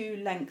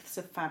 2 lengths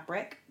of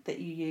fabric that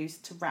you use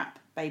to wrap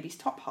baby's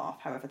top half,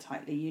 however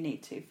tightly you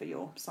need to for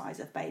your size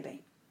of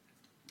baby.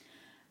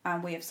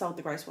 And we have sold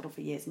the Grow Swaddle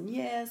for years and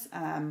years.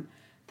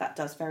 That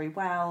does very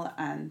well,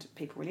 and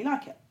people really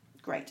like it.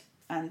 Great.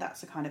 And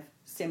that's a kind of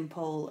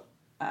simple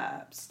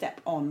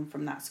step on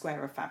from that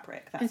square of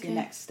fabric. That's your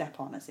next step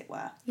on, as it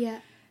were. Yeah.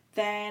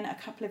 Then a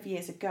couple of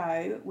years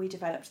ago, we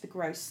developed the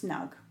Grow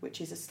Snug,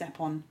 which is a step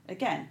on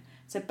again.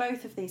 So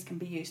both of these can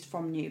be used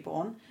from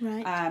newborn,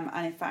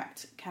 and in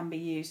fact can be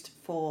used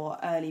for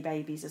early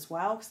babies as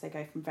well, because they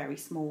go from very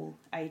small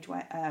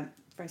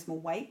very small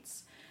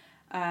weights.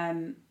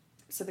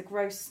 So the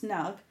Grow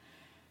Snug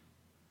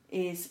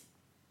is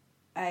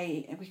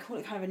we call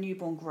it kind of a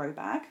newborn grow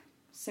bag,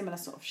 similar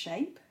sort of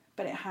shape,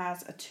 but it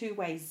has a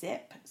 2-way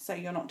zip, so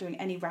you're not doing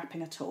any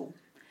wrapping at all.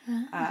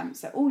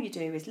 So all you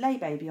do is lay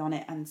baby on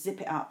it and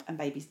zip it up, and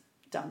baby's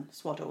done,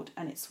 swaddled,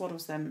 and it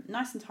swaddles them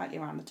nice and tightly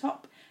around the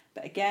top.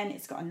 But again,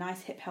 it's got a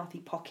nice hip healthy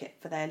pocket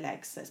for their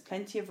legs, so there's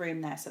plenty of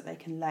room there so they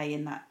can lay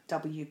in that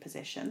W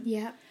position.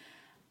 Yeah.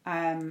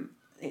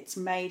 It's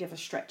made of a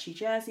stretchy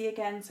jersey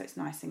again, so it's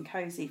nice and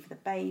cosy for the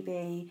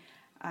baby.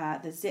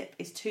 The zip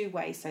is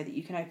 2-way, so that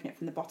you can open it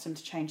from the bottom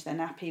to change their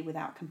nappy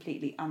without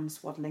completely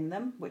unswaddling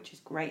them, which is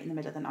great in the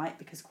middle of the night,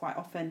 because quite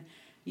often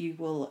you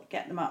will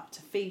get them up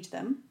to feed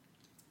them.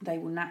 They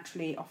will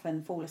naturally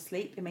often fall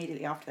asleep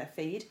immediately after their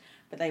feed,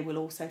 but they will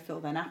also fill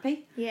their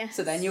nappy. Yes.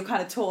 So then you're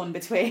kind of torn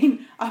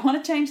between, I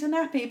want to change the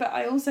nappy, but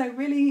I also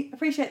really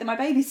appreciate that my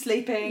baby's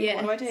sleeping.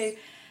 Yes. What do I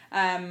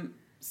do?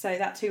 So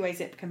that 2-way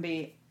zip can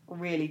be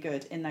really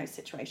good in those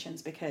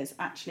situations, because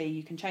actually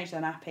you can change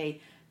their nappy,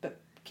 but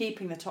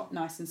keeping the top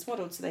nice and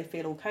swaddled so they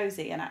feel all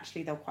cosy, and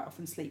actually they'll quite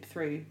often sleep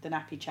through the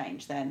nappy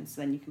change then, so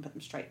then you can put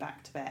them straight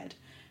back to bed,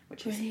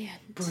 which is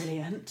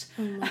brilliant.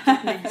 Oh my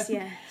goodness,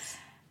 yes.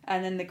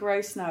 And then the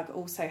Grow Snug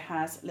also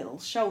has little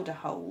shoulder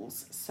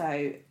holes,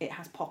 so it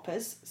has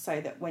poppers,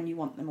 so that when you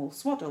want them all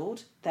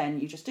swaddled, then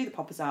you just do the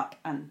poppers up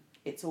and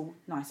it's all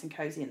nice and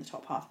cosy in the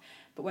top half.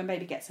 But when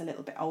baby gets a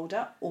little bit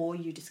older, or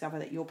you discover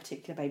that your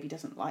particular baby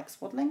doesn't like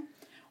swaddling,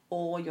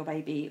 or your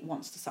baby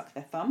wants to suck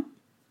their thumb,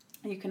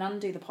 you can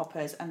undo the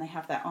poppers and they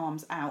have their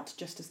arms out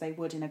just as they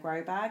would in a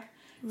grow bag.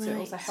 Right. So it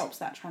also helps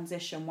that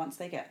transition. Once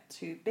they get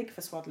too big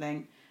for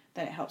swaddling,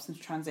 then it helps them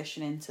to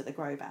transition into the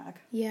grow bag.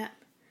 Yeah.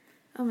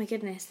 Oh my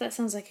goodness, that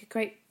sounds like a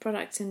great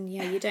product, and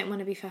you don't want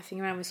to be faffing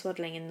around with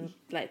swaddling in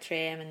like 3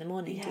 a.m. in the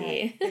morning, do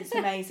you? It's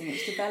amazing.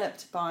 It's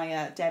developed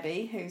by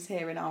Debbie, who's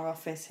here in our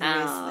office, who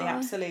is the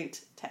absolute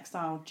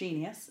textile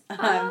genius.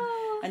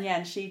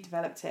 And she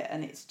developed it,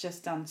 and it's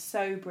just done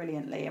so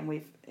brilliantly, and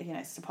we've,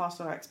 it's surpassed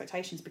all our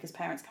expectations, because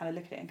parents kind of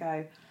look at it and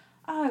go,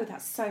 oh,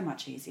 that's so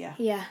much easier.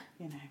 Yeah.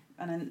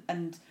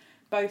 And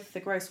both the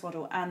Grow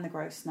Swaddle and the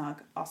Grow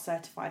Snug are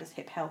certified as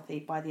hip healthy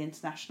by the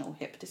International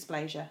Hip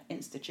Dysplasia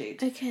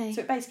Institute. Okay.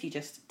 So it basically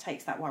just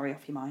takes that worry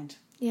off your mind.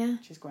 Yeah.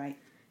 Which is great.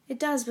 It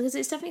does, because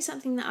it's definitely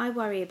something that I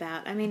worry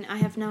about. I mean, I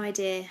have no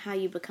idea how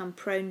you become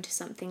prone to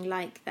something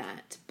like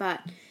that, but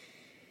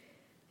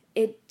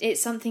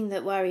it's something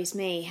that worries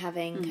me,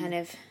 having kind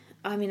of...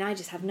 I mean, I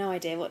just have no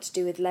idea what to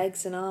do with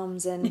legs and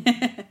arms and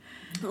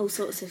all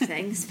sorts of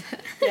things.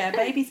 Yeah,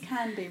 babies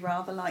can be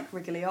rather like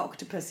wriggly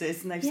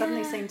octopuses, and they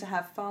suddenly seem to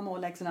have far more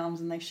legs and arms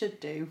than they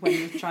should do when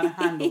you're trying to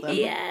handle them.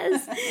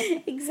 Yes,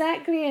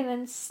 exactly, and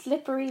then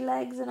slippery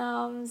legs and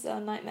arms. Oh,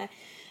 nightmare.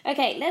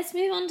 Okay, let's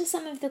move on to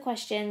some of the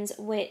questions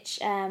which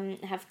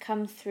have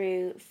come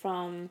through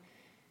from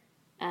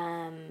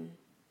the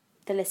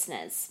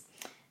listeners.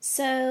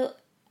 So,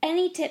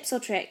 any tips or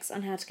tricks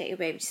on how to get your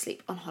baby to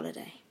sleep on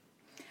holiday?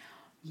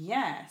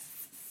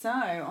 Yes, so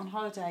on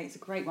holiday it's a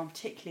great one,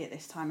 particularly at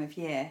this time of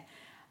year.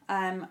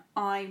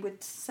 I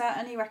would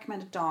certainly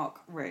recommend a dark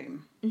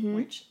room,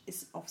 which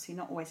is obviously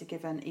not always a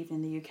given even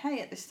in the UK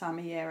at this time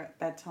of year at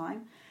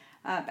bedtime.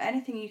 But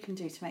anything you can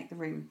do to make the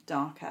room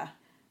darker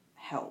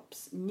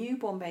helps.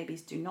 Newborn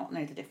babies do not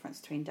know the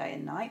difference between day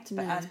and night,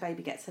 but as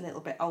baby gets a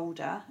little bit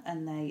older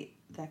and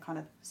their kind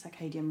of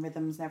circadian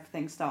rhythms and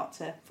everything start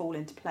to fall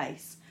into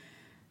place,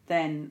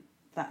 then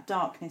that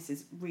darkness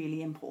is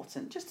really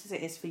important, just as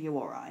it is for you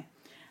or I.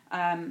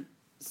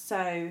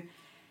 So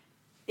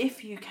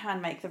if you can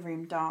make the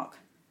room dark,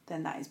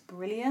 then that is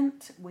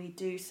brilliant. We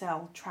do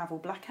sell travel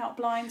blackout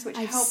blinds, which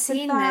help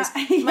with that. I've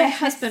seen those. My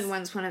husband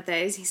wants one of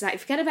those. He's like,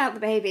 forget about the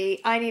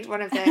baby, I need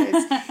one of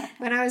those.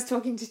 When I was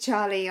talking to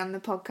Charlie on the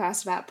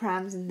podcast about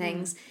prams and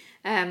things,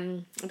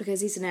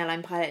 because he's an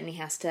airline pilot and he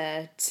has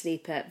to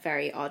sleep at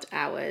very odd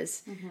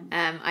hours,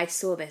 I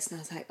saw this and I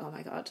was like, oh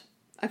my God,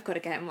 I've got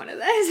to get him one of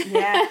those.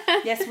 Yeah,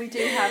 yes, we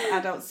do have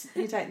adults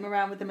who take them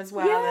around with them as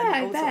well,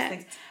 and all sorts of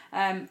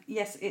things.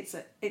 Yes,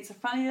 it's a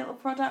funny little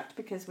product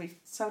because we've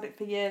sold it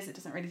for years. It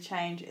doesn't really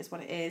change. It is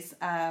what it is.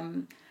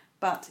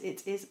 But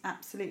it is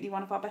absolutely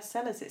one of our best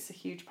sellers. It's a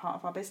huge part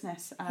of our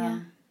business.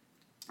 And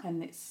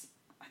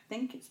I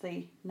think it's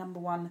the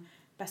 #1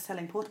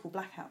 best-selling portable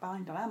blackout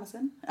blind on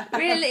Amazon.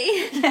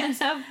 Really? Yes.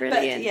 How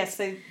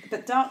brilliant.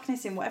 But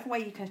darkness in whatever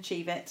way you can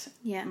achieve it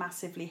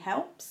massively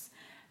helps.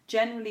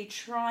 Generally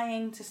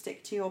trying to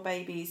stick to your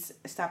baby's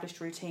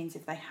established routines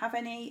if they have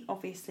any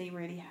obviously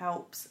really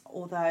helps,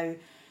 although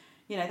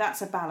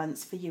that's a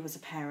balance for you as a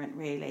parent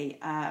really.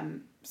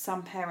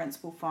 Some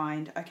parents will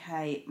find,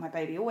 okay, my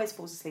baby always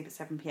falls asleep at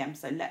 7 p.m,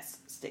 so let's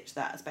stick to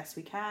that as best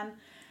we can,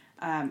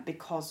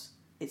 because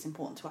it's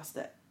important to us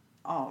that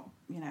our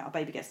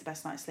baby gets the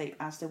best night's sleep,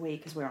 as do we,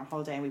 because we're on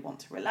holiday and we want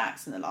to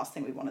relax, and the last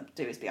thing we want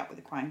to do is be up with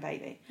a crying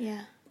baby.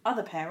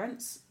 Other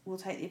parents will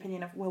take the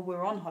opinion of, well,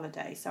 we're on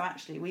holiday, so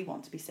actually we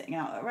want to be sitting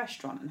out at a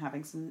restaurant and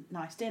having some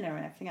nice dinner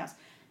and everything else.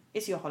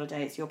 It's your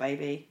holiday, it's your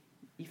baby.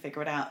 You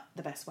figure it out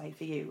the best way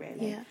for you,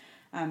 really.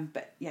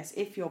 But yes,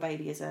 if your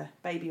baby is a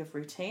baby of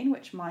routine,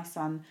 which my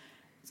son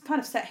has kind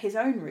of set his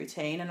own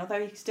routine, and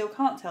although he still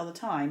can't tell the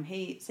time,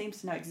 he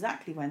seems to know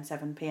exactly when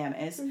 7 p.m.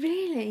 is.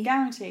 Really?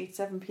 Guaranteed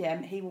 7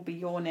 p.m. he will be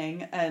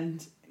yawning,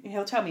 and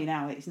he'll tell me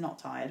now that he's not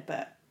tired,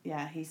 but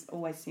yeah, he's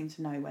always seemed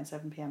to know when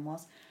 7 p.m.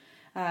 was.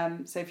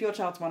 So if your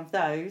child's one of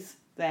those,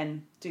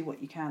 then do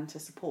what you can to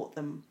support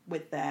them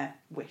with their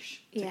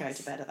wish to go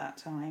to bed at that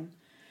time.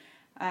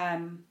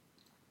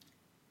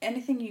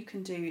 Anything you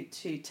can do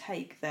to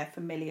take their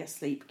familiar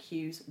sleep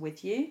cues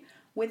with you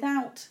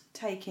without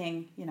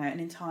taking, an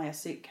entire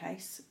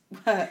suitcase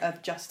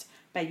of just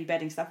baby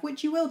bedding stuff,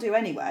 which you will do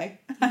anyway.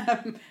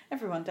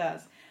 Everyone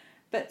does.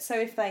 But so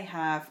if they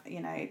have,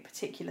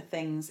 particular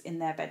things in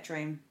their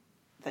bedroom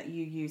that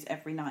you use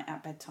every night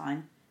at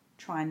bedtime,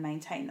 try and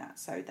maintain that.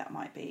 So that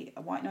might be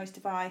a white noise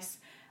device.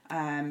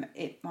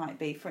 It might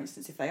be, for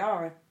instance, if they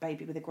are a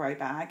baby with a grow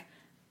bag,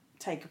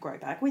 take a grow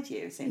bag with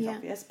you. It seems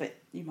obvious, but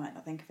you might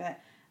not think of it.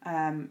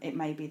 It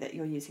may be that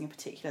you're using a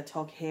particular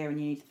tog here and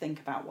you need to think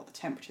about what the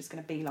temperature is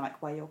going to be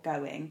like where you're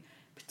going.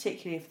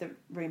 Particularly if the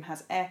room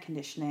has air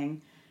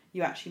conditioning,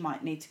 you actually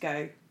might need to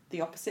go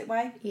the opposite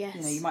way.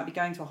 Yes. You might be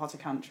going to a hotter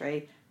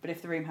country, but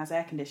if the room has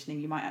air conditioning,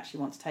 you might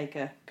actually want to take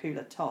a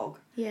cooler tog.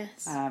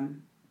 Yes.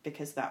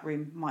 Because that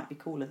room might be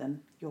cooler than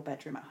your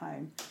bedroom at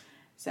home.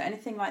 So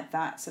anything like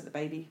that, so the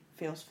baby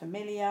feels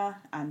familiar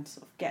and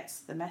sort of gets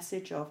the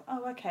message of,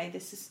 oh, okay,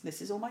 this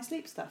is all my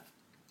sleep stuff,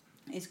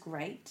 is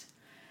great.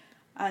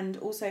 And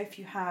also if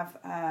you have,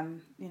 a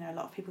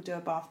lot of people do a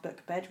bath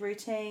book bed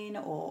routine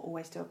or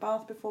always do a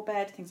bath before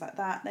bed, things like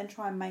that, then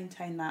try and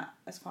maintain that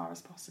as far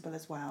as possible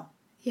as well.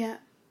 Yeah.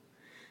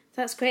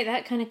 That's great.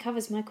 That kind of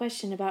covers my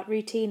question about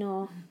routine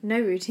or no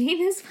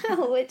routine as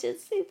well, which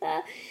is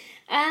super.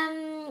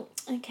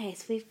 Okay,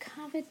 so we've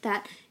covered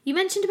that. You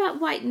mentioned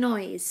about white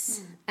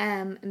noise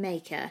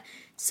maker.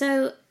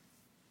 So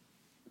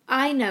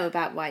I know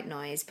about white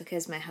noise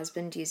because my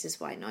husband uses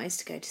white noise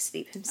to go to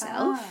sleep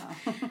himself.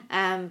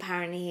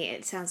 Apparently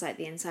it sounds like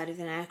the inside of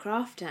an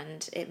aircraft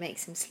and it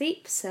makes him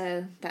sleep,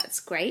 so that's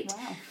great.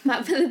 Wow.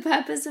 But for the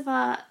purpose of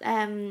our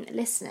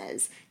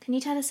listeners, can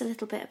you tell us a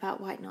little bit about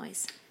white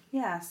noise?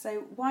 Yeah,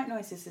 so white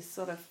noise is this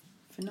sort of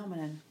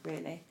phenomenon,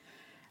 really,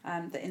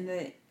 that in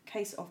the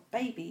case of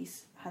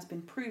babies has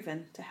been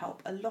proven to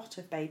help a lot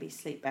of babies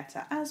sleep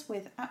better. As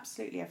with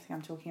absolutely everything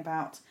I'm talking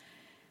about,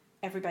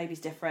 every baby's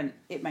different.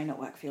 It may not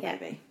work for your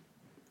baby.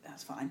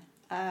 That's fine.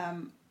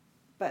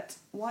 But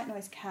white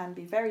noise can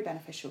be very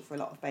beneficial for a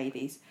lot of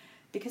babies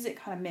because it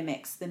kind of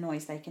mimics the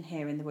noise they can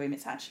hear in the womb.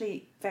 It's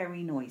actually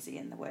very noisy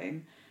in the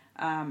womb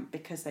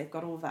because they've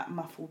got all that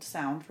muffled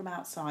sound from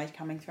outside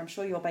coming through. I'm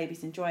sure your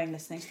baby's enjoying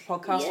listening to the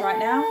podcast right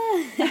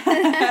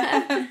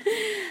now.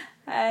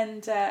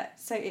 And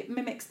so it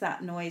mimics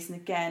that noise, and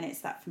again,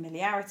 it's that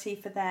familiarity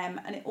for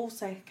them, and it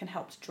also can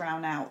help to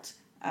drown out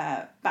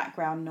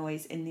background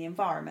noise in the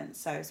environment.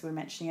 So as we were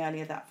mentioning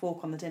earlier, that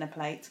fork on the dinner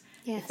plate,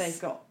 if they've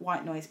got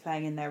white noise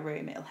playing in their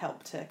room, it'll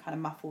help to kind of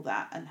muffle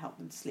that and help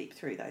them sleep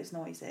through those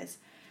noises.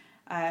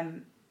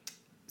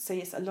 So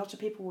yes, a lot of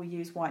people will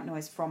use white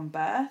noise from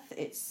birth.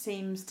 It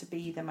seems to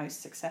be the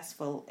most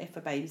successful if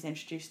a baby's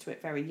introduced to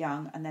it very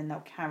young, and then they'll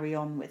carry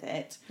on with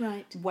it.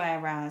 Right.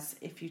 Whereas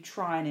if you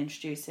try and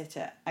introduce it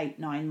at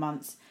 8-9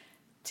 months,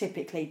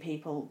 typically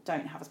people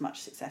don't have as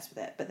much success with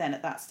it. But then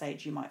at that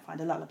stage, you might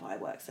find a lullaby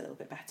works a little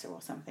bit better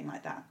or something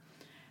like that.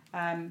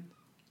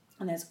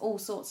 And there's all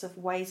sorts of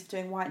ways of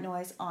doing white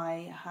noise.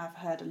 I have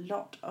heard a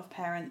lot of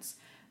parents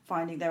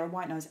finding there are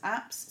white noise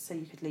apps, so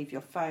you could leave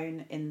your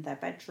phone in their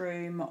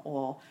bedroom,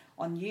 or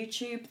on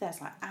YouTube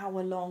there's like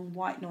hour-long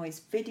white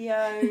noise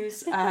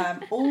videos,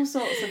 all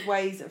sorts of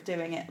ways of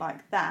doing it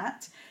like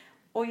that.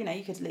 Or, you know,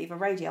 you could leave a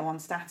radio on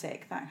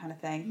static, that kind of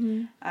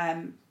thing.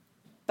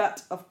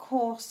 But of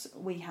course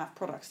we have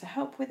products to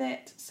help with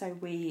it, so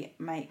we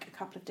make a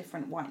couple of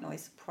different white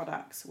noise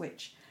products,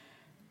 which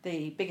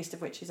the biggest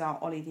of which is our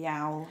Ollie the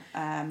Owl.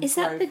 Is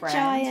that the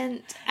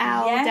giant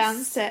owl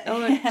downstairs?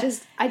 Or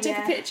I took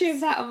a picture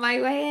of that on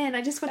my way in.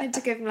 I just wanted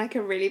to give him like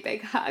a really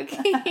big hug.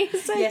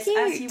 He's so cute.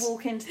 As you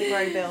walk into the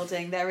Grow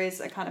building, there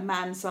is a kind of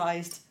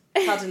man-sized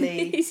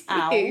cuddly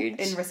owl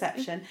in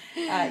reception.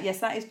 Yes,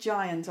 that is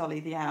giant Ollie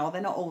the Owl. They're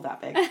not all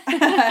that big.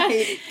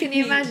 Can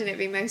you imagine it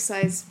being most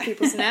size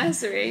people's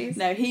nurseries?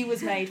 No, he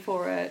was made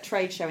for a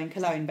trade show in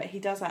Cologne, but he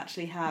does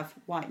actually have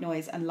white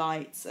noise and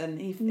lights, and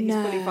he's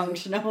fully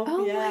functional.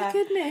 Oh my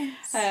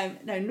goodness.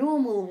 No,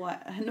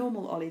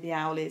 normal Ollie the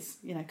Owl is,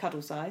 you know,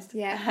 cuddle sized.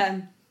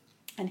 Yeah.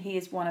 And he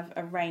is one of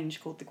a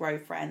range called the Grow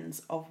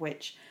Friends, of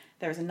which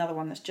there is another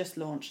one that's just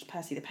launched,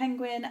 Percy the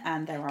Penguin,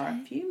 and there are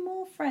a few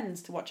more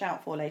friends to watch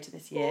out for later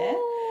this year.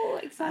 Oh,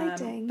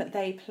 exciting. But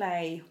they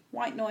play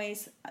white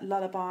noise,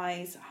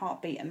 lullabies,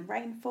 heartbeat and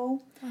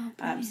rainfall.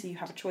 So you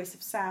have a choice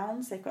of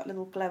sounds. They've got a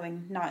little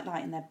glowing night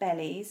light in their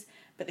bellies.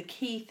 But the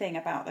key thing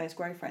about those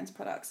Grow Friends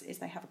products is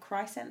they have a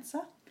cry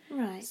sensor.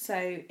 Right. So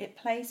it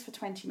plays for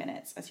 20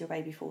 minutes as your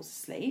baby falls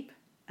asleep,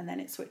 and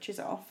then it switches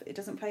off. It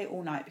doesn't play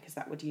all night because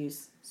that would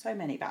use so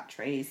many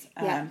batteries.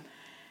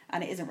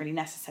 And it isn't really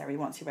necessary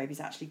once your baby's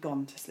actually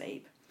gone to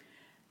sleep.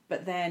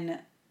 But then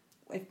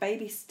if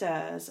baby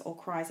stirs or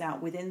cries out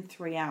within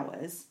 3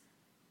 hours,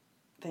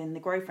 then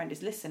the Grow Friend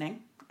is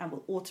listening and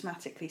will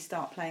automatically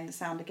start playing the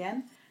sound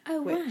again.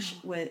 Which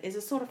is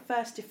a sort of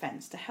first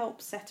defence to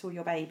help settle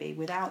your baby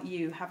without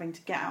you having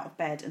to get out of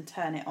bed and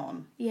turn it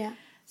on. Yeah.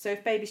 So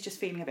if baby's just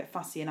feeling a bit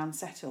fussy and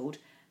unsettled,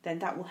 then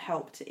that will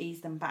help to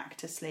ease them back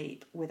to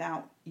sleep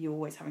without you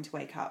always having to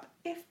wake up.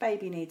 If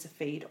baby needs a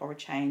feed or a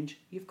change,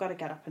 you've got to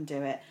get up and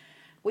do it.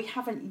 We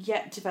haven't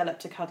yet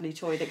developed a cuddly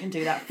toy that can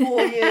do that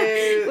for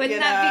you. Wouldn't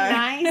that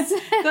be nice?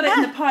 Got it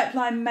in the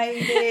pipeline,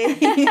 maybe.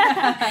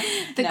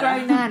 The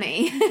Grow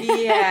Nanny.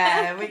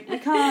 Yeah, we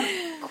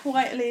can't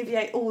quite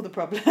alleviate all the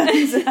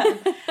problems.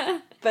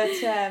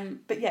 But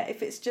yeah,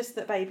 if it's just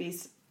that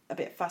baby's a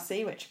bit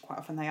fussy, which quite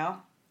often they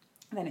are,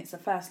 then it's a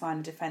first line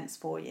of defence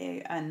for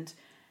you. And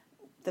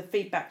the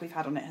feedback we've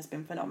had on it has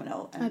been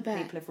phenomenal, and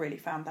people have really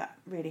found that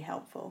really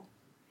helpful.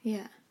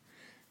 Yeah.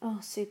 Oh,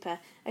 super.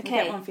 Okay.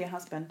 We'll get one for your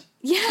husband.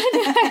 Yeah,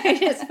 I know.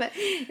 Just, but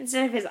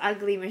instead of his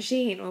ugly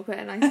machine, we'll put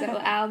a nice little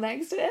owl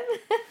next to him.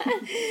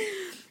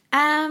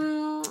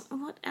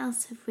 What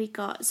else have we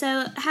got?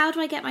 So, how do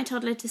I get my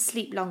toddler to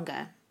sleep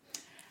longer?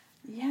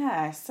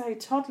 Yeah, so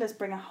toddlers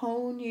bring a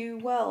whole new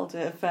world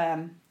of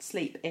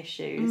sleep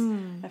issues.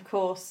 Of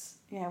course,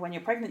 you know, when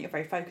you're pregnant, you're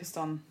very focused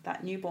on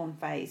that newborn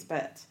phase,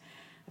 but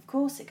of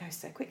course it goes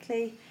so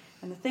quickly.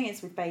 And the thing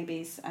is with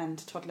babies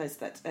and toddlers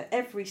that at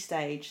every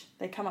stage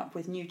they come up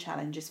with new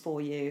challenges for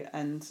you,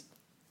 and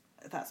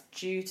that's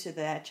due to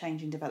their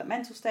changing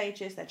developmental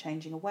stages, their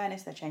changing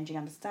awareness, their changing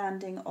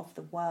understanding of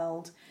the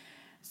world.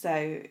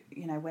 So,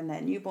 you know, when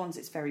they're newborns,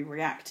 it's very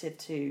reactive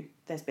to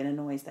there's been a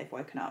noise, they've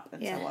woken up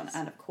and so on.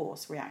 And of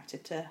course,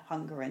 reactive to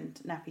hunger and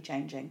nappy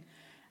changing.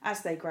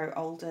 As they grow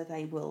older,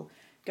 they will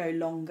go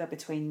longer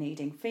between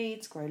needing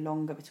feeds, grow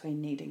longer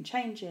between needing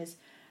changes.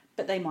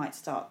 But they might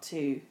start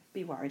to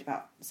be worried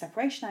about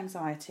separation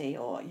anxiety,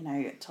 or, you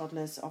know,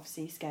 toddlers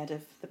obviously scared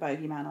of the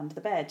bogeyman under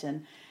the bed,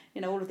 and,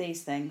 you know, all of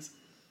these things.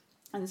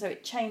 And so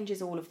it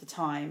changes all of the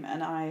time.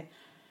 And I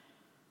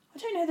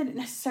don't know that it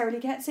necessarily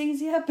gets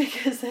easier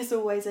because there's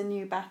always a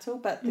new battle.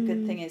 But the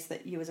good thing is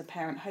that you as a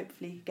parent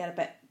hopefully get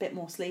a bit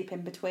more sleep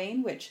in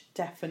between, which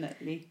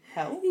definitely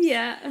helps.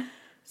 Yeah.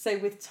 So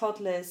with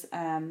toddlers,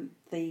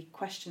 the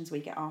questions we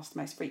get asked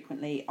most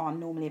frequently are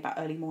normally about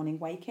early morning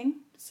waking.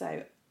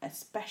 So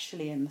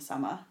especially in the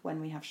summer when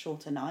we have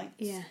shorter nights.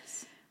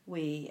 Yes.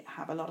 We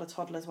have a lot of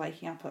toddlers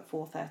waking up at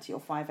 4:30 or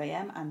 5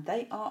 a.m. and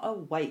they are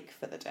awake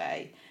for the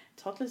day.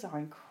 Toddlers are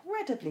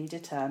incredibly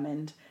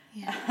determined.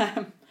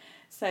 Yeah.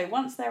 So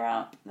once they're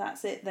up,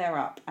 that's it, they're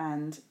up.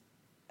 And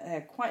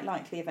they're quite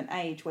likely of an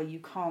age where you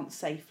can't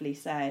safely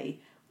say,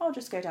 oh,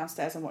 just go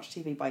downstairs and watch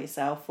TV by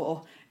yourself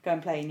or go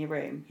and play in your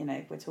room. You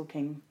know, we're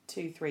talking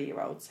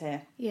 2-3-year-olds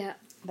here. Yeah.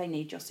 They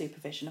need your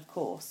supervision, of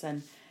course.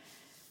 And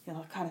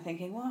you're kind of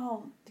thinking,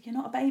 well, you're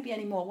not a baby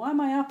anymore. Why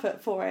am I up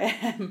at 4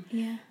 a.m?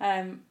 Yeah.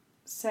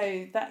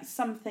 So that's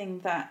something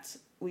that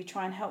we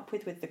try and help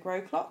with the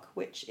Grow Clock,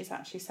 which is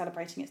actually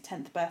celebrating its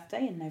 10th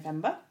birthday in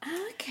November.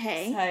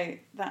 Okay.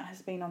 So that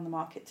has been on the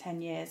market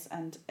 10 years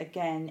and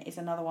again is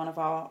another one of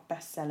our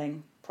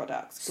best-selling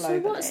products globally. So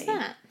what's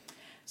that?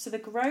 So the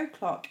Grow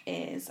Clock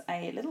is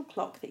a little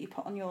clock that you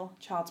put on your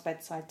child's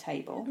bedside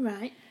table.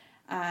 Right.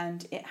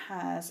 And it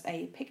has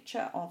a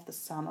picture of the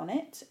sun on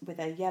it with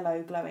a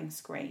yellow glowing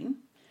screen.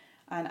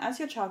 And as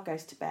your child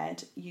goes to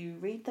bed, you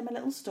read them a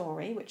little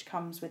story, which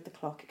comes with the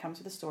clock. It comes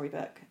with a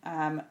storybook,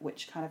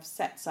 which kind of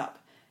sets up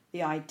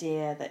the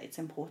idea that it's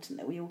important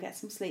that we all get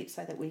some sleep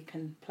so that we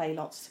can play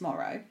lots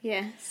tomorrow.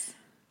 Yes.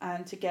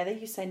 And together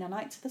you say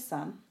night to the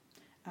sun,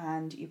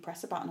 and you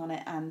press a button on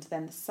it, and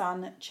then the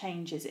sun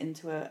changes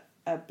into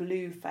a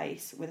blue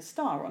face with a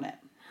star on it.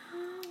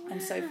 Oh, wow.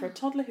 And so for a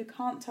toddler who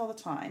can't tell the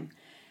time,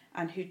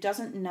 and who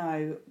doesn't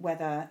know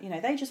whether, you know,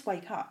 they just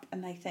wake up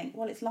and they think,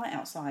 well, it's light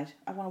outside.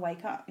 I want to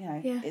wake up, you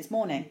know, It's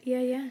morning.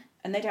 Yeah.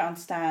 And they don't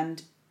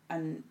understand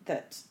and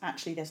that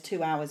actually there's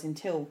 2 hours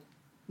until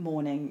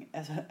morning,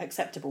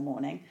 acceptable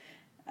morning,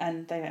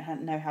 and they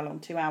don't know how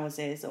long 2 hours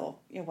is or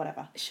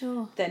whatever.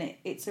 Sure. Then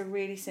it's a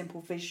really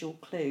simple visual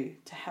clue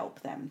to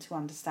help them to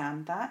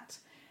understand that.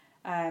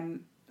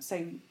 So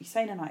you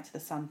say night to the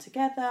sun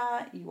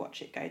together, you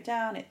watch it go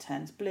down, it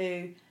turns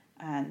blue,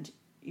 and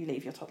you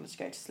leave your toddler to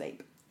go to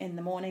sleep. In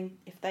the morning,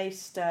 if they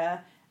stir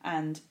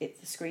and the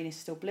screen is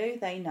still blue,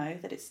 they know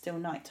that it's still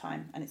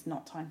nighttime and it's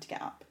not time to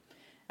get up.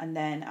 And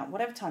then at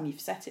whatever time you've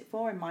set it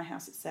for, in my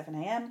house it's 7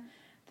 a.m,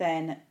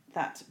 then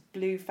that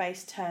blue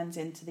face turns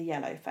into the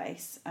yellow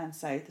face. And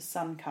so the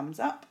sun comes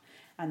up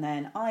and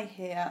then I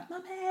hear,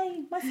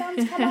 Mummy, my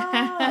sun's come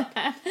up.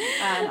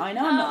 And I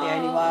know I'm not the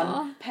only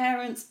one.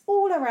 Parents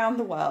all around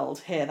the world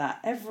hear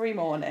that every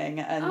morning.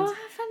 And how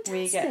fantastic.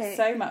 we get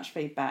so much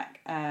feedback.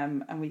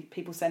 And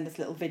people send us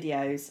little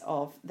videos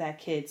of their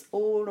kids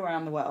all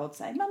around the world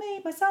saying,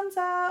 Mummy, my sun's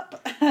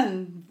up,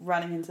 and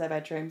running into their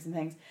bedrooms and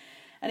things.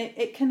 And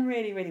it can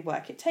really, really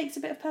work. It takes a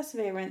bit of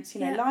perseverance,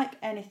 like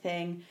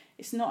anything.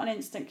 It's not an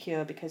instant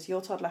cure because your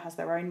toddler has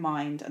their own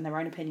mind and their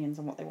own opinions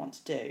on what they want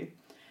to do.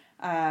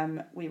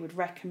 We would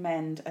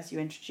recommend, as you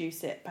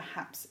introduce it,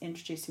 perhaps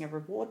introducing a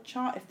reward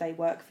chart if they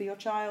work for your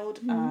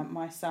child.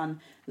 My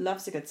son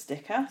loves a good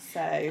sticker,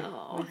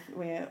 so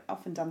we're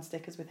often done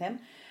stickers with him.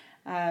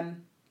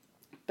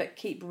 But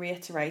keep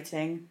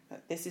reiterating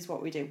that this is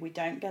what we do. We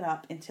don't get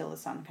up until the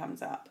sun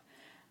comes up.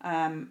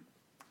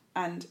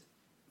 And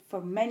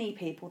for many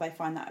people, they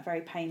find that a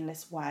very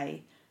painless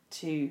way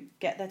to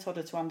get their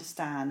toddler to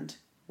understand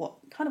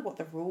what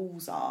the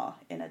rules are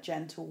in a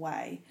gentle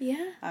way.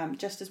 Yeah.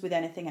 Just as with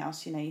anything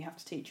else, you have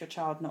to teach your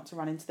child not to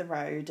run into the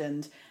road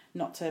and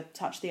not to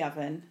touch the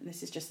oven.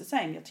 This is just the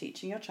same. You're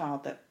teaching your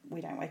child that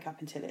we don't wake up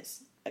until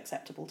it's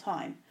acceptable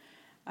time.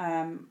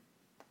 And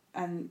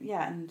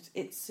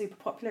it's super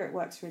popular. It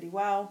works really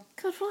well.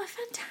 God, what a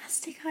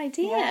fantastic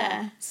idea.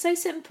 Yeah. So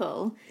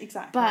simple.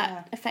 Exactly.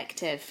 But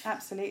effective.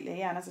 Absolutely,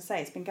 yeah. And as I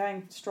say, it's been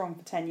going strong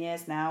for 10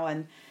 years now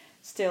and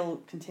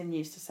still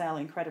continues to sell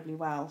incredibly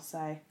well.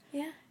 So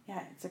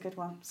yeah, it's a good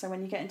one. So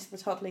when you get into the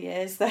toddler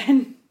years,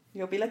 then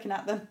you'll be looking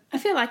at them. I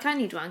feel like I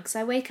need one because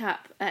I wake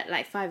up at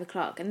like 5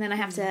 o'clock and then I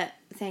have to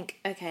think,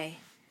 okay,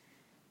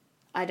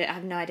 I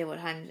have no idea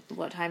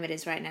what time it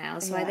is right now.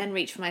 So I then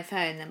reach for my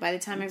phone. Then by the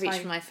time I reach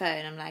for my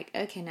phone, I'm like,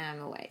 okay, now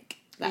I'm awake.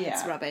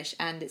 That's rubbish.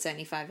 And it's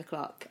only 5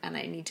 o'clock and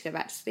I need to go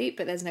back to sleep,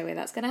 but there's no way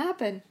that's going to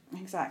happen.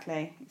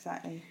 Exactly.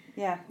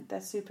 Yeah,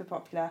 they're super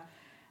popular.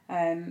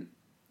 And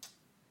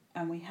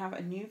we have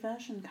a new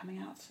version coming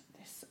out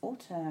this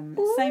autumn.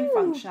 Ooh. Same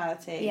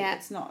functionality. Yeah.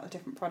 It's not a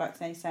different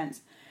product in any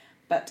sense,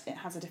 but it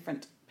has a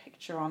different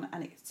picture on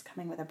and it's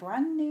coming with a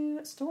brand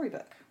new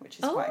storybook, which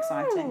is quite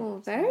exciting.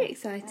 Oh, very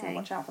exciting.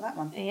 Watch out for that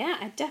one. Yeah,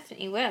 I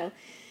definitely will.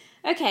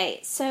 Okay,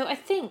 so I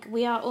think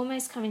we are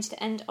almost coming to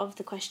the end of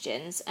the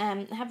questions.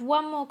 I have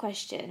one more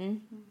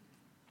question.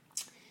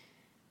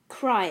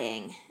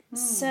 Crying.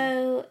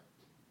 So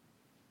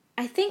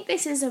I think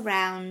this is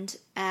around,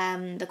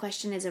 the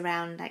question is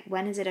around, like,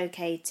 when is it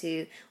okay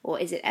to, or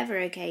is it ever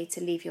okay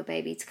to leave your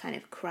baby to kind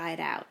of cry it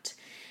out?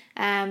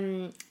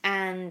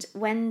 And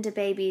when do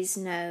babies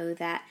know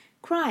that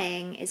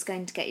crying is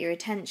going to get your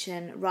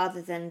attention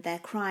rather than they're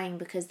crying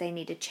because they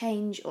need a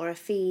change or a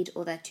feed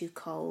or they're too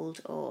cold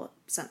or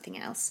something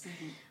else?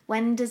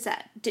 When does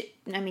that, do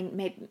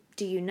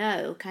you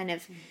know kind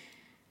of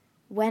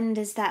when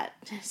does that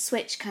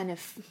switch kind of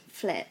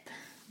flip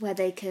where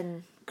they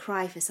can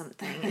cry for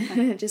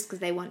something just because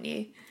they want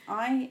you?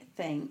 I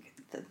think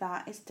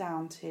that is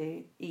down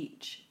to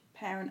each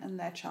parent and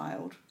their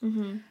child,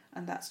 and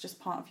that's just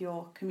part of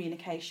your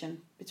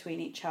communication between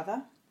each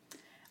other.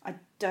 I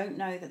don't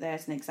know that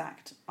there's an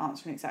exact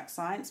answer, an exact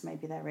science.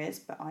 Maybe there is,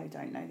 but I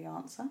don't know the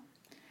answer.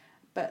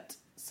 But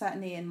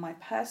certainly in my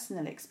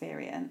personal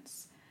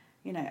experience,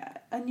 you know,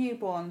 a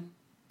newborn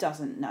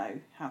doesn't know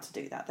how to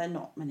do that. They're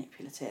not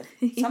manipulative.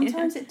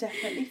 Sometimes it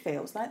definitely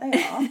feels like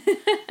they are,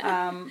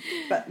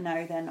 but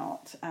no, they're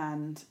not.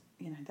 And,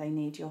 you know, they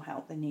need your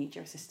help. They need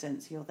your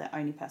assistance. You're the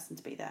only person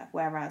to be there.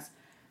 Whereas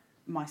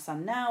my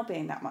son now,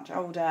 being that much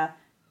older,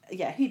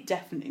 yeah, he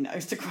definitely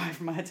knows to cry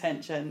for my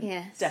attention.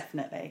 Yes.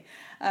 Definitely.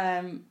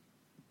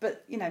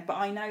 But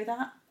I know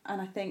that.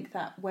 And I think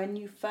that when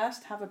you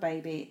first have a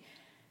baby,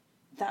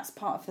 that's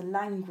part of the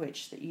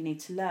language that you need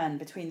to learn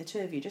between the two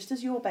of you. Just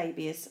as your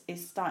baby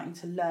is starting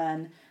to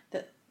learn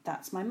that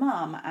that's my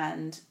mum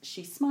and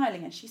she's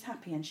smiling and she's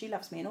happy and she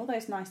loves me and all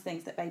those nice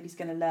things that baby's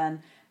going to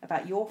learn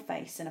about your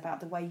face and about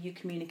the way you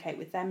communicate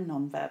with them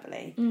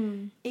non-verbally.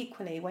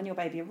 Equally, when your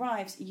baby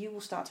arrives, you will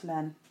start to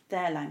learn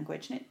their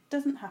language, and it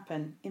doesn't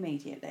happen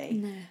immediately.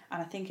 No.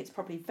 And I think it's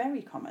probably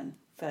very common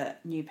for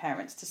new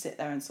parents to sit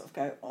there and sort of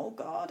go, oh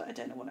God, I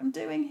don't know what I'm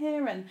doing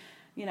here, and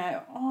you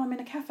know, oh, I'm in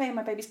a cafe and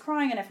my baby's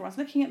crying and everyone's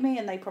looking at me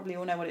and they probably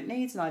all know what it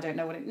needs and I don't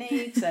know what it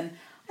needs. And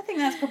I think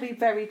that's probably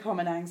very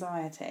common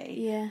anxiety.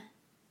 Yeah.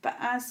 But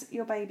as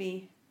your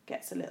baby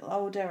gets a little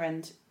older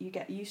and you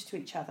get used to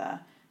each other,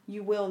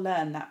 you will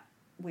learn that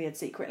weird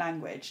secret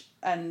language.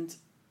 And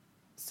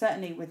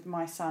certainly with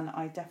my son,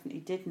 I definitely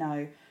did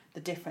know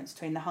the difference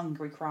between the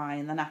hungry cry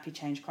and the nappy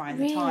change cry and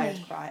the tired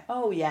cry.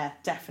 Oh yeah,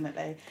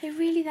 definitely. They're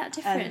really that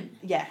different?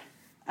 Yeah.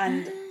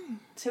 And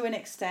to an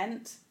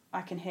extent,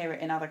 I can hear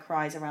it in other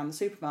cries around the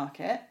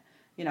supermarket.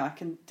 You know, I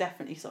can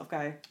definitely sort of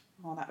go,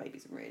 oh, that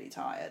baby's really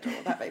tired,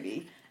 or that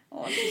baby,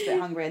 oh, she's a bit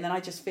hungry. And then I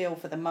just feel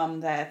for the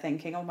mum there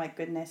thinking, oh my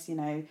goodness, you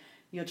know,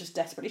 you're just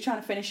desperately trying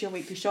to finish your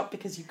weekly shop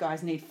because you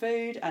guys need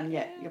food and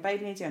yet your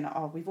baby needs you. And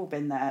oh, we've all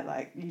been there.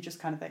 Like, you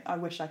just kind of think, I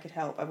wish I could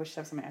help. I wish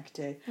there was something I could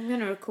do. I'm going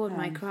to record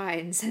my cry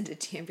and send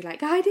it to you and be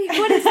like, Heidi,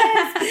 what is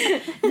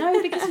this?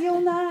 No, because you'll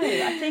know.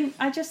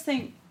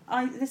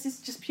 This is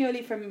just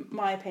purely from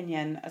my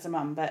opinion as a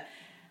mum, but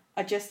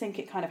I just think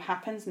it kind of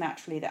happens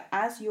naturally that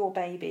as your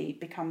baby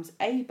becomes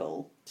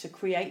able to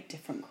create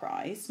different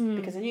cries,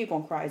 because a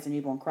newborn cry is a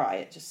newborn cry,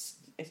 it's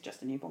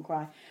just a newborn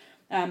cry.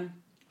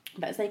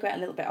 But as they get a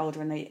little bit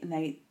older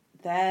and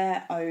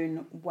their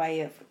own way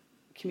of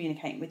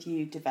communicating with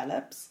you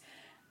develops,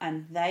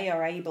 and they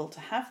are able to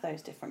have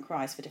those different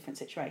cries for different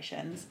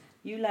situations,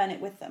 you learn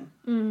it with them.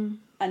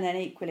 And then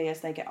equally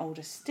as they get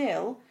older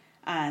still,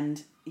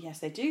 and yes,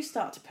 they do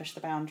start to push the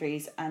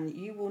boundaries, and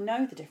you will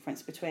know the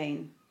difference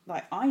between.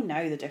 Like, I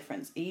know the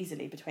difference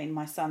easily between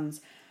my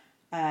son's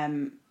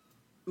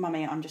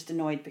mummy, I'm just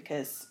annoyed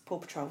because Paw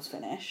Patrol's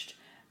finished,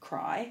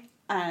 cry,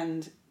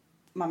 and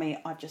mummy,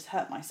 I've just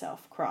hurt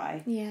myself,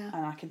 cry. Yeah.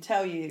 And I can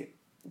tell you,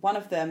 one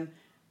of them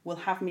will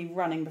have me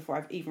running before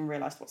I've even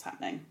realised what's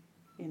happening.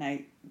 You know,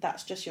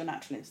 that's just your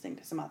natural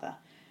instinct as a mother.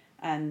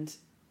 And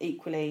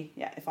equally,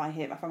 yeah, if I'm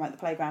at the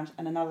playground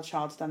and another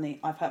child's done the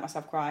I've hurt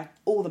myself cry,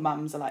 all the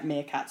mums are like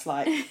meerkats,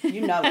 like,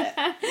 you know it.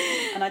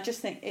 And I just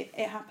think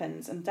it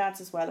happens, and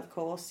dads as well, of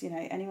course. You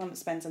know, anyone that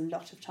spends a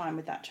lot of time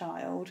with that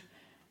child,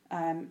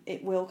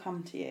 it will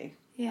come to you.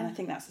 Yeah. And I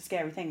think that's the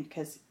scary thing,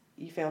 because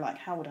you feel like,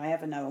 how would I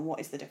ever know, and what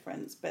is the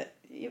difference? But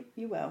you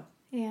will.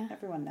 Yeah.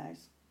 Everyone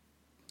knows.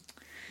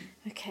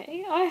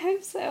 Okay, I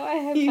hope so.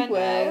 I hope You I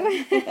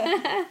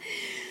know.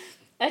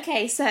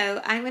 Okay,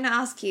 so I'm going to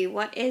ask you,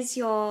 what is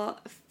your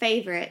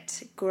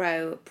favourite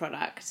Grow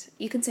product?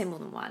 You can say more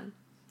than one.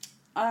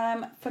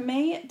 For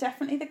me,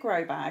 definitely the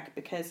Grow bag,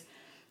 because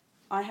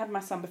I had my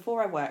son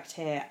before I worked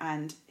here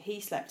and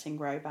he slept in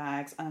Grow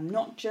bags. And I'm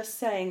not just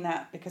saying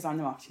that because I'm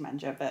the marketing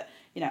manager, but,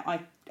 you know,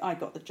 I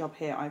got the job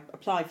here. I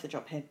applied for the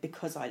job here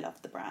because I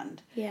loved the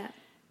brand. Yeah.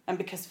 And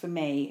because for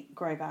me,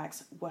 Grow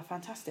bags were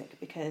fantastic,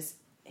 because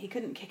he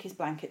couldn't kick his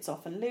blankets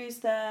off and lose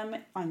them.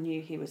 I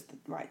knew he was the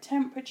right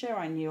temperature.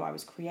 I knew I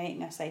was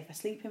creating a safer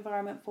sleep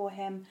environment for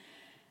him.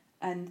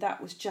 And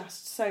that was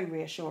just so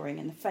reassuring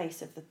in the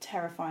face of the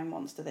terrifying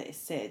monster that is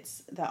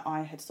SIDS, that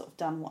I had sort of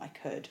done what I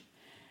could.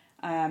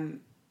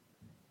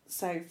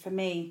 So for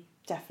me,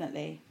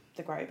 definitely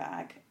the Grow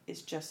bag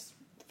is just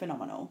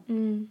phenomenal.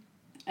 And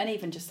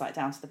even just like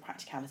down to the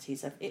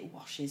practicalities of it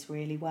washes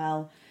really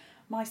well.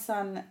 My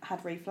son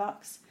had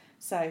reflux,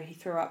 so he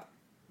threw up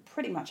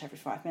pretty much every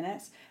 5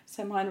 minutes.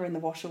 So mine were in the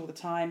wash all the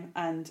time.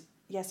 And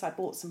yes, I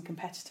bought some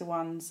competitor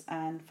ones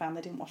and found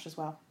they didn't wash as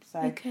well.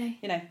 So,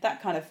 you know,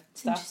 that kind of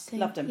stuff.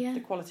 Loved them. Yeah. The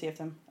quality of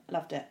them.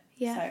 Loved it.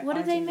 Yeah. So what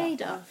are they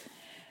made of?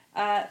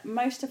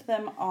 Most of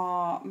them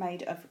are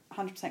made of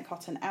 100%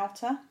 cotton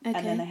outer, and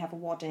then they have a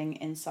wadding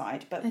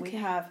inside. But we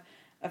have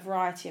a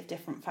variety of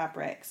different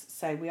fabrics.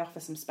 So we offer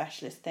some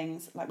specialist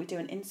things. Like we do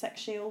an insect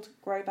shield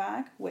Grow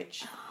bag,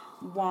 which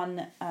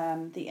won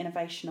the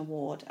Innovation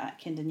Award at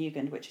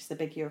Kinderjugend, which is the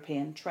big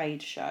European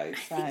trade show. I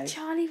think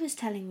Charlie was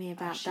telling me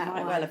about she that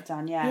might one. well have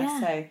done, yeah.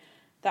 So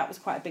that was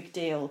quite a big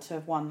deal to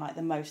have won like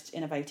the most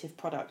innovative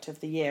product of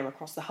the year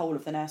across the whole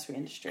of the nursery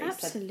industry.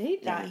 Absolutely.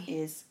 So that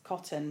is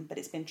cotton, but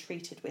it's been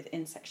treated with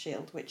Insect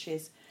Shield, which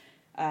is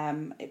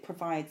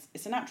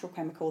it's a natural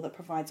chemical that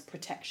provides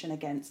protection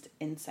against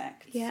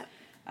insects. Yeah.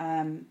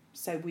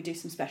 So we do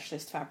some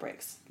specialist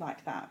fabrics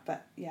like that,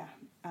 but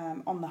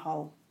on the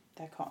whole,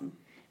 they're cotton.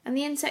 And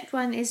the insect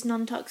one is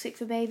non-toxic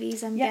for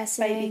babies, I'm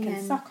guessing. Baby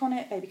can suck on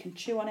it, baby can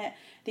chew on it.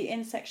 The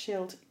Insect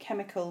Shield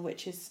chemical,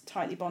 which is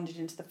tightly bonded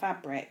into the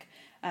fabric,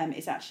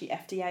 is actually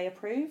FDA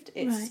approved.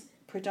 It's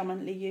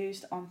predominantly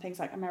used on things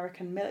like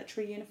American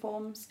military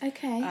uniforms.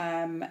 Okay.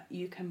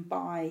 You can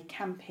buy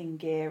camping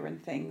gear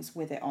and things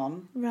with it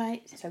on.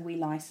 Right. So we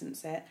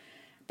license it.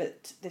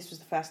 But this was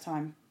the first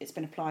time it's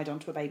been applied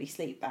onto a baby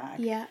sleep bag.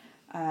 Yeah.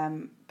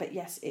 But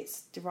yes,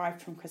 it's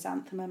derived from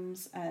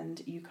chrysanthemums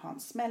and you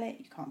can't smell it,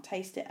 you can't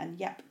taste it,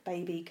 and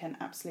baby can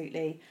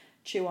absolutely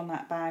chew on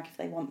that bag if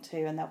they want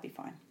to and they'll be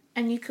fine.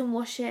 And you can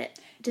wash it.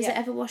 Does it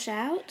ever wash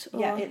out? Or?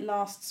 Yeah, it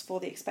lasts for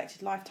the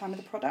expected lifetime of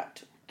the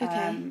product.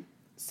 Okay.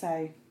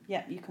 So,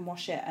 you can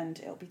wash it and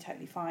it'll be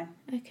totally fine.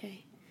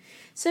 Okay.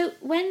 So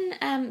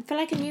when, for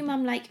like a new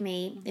mum like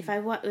me, if I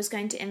was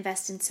going to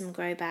invest in some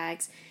grow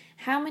bags,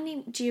 how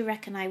many do you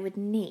reckon I would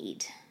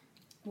need?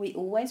 We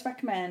always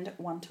recommend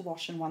one to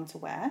wash and one to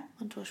wear.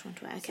 One to wash, one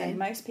to wear, okay. So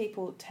most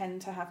people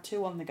tend to have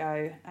two on the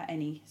go at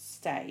any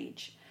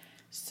stage.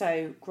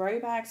 So grow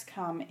bags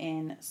come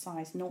in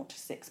size 0 to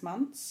 6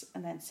 months,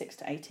 and then 6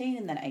 to 18,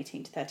 and then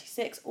 18 to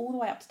 36, all the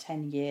way up to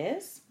 10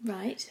 years.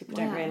 Right. People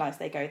don't realise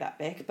they go that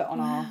big, but on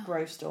our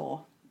Grow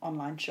Store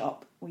online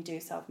shop, we do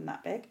sell them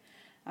that big.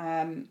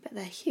 But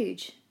they're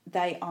huge.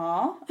 They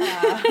are.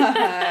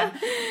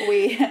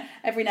 We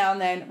every now and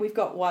then, we've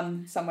got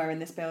one somewhere in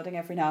this building.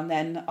 Every now and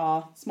then,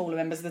 our smaller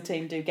members of the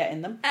team do get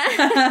in them.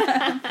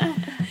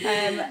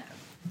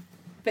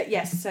 But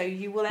yes, so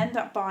you will end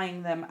up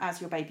buying them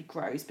as your baby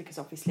grows, because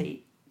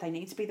obviously they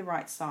need to be the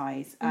right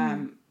size.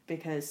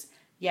 Because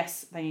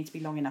yes, they need to be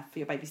long enough for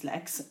your baby's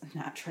legs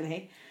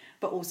naturally,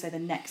 but also the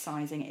neck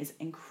sizing is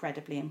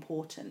incredibly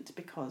important,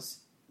 because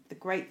the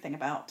great thing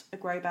about a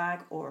grow bag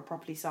or a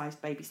properly sized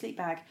baby sleep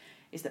bag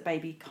is that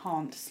baby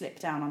can't slip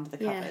down under the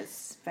covers.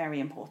 Yes. Very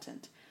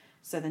important.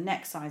 So the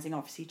neck sizing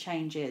obviously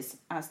changes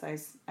as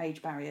those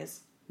age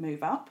barriers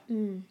move up.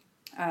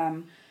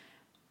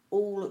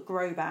 All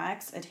grow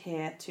bags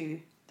adhere to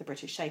the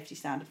British safety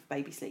standard for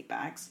baby sleep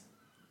bags.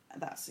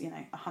 That's,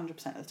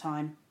 100% of the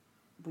time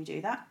we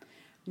do that.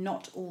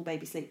 Not all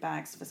baby sleep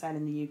bags for sale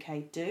in the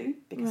UK do,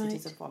 because it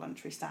is a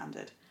voluntary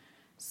standard.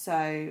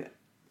 So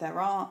there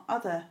are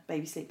other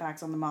baby sleep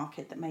bags on the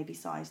market that may be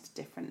sized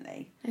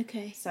differently.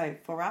 Okay. So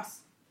for us,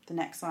 the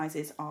neck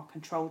sizes are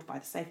controlled by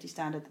the safety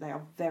standard. They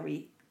are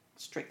very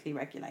strictly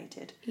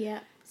regulated. Yeah.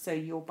 So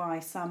you'll buy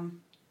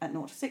some at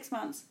 0 to 6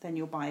 months, then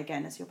you'll buy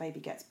again as your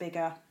baby gets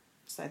bigger,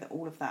 so that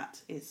all of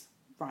that is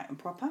right and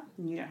proper.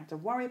 And you don't have to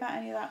worry about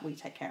any of that. We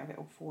take care of it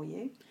all for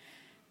you.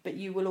 But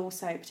you will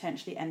also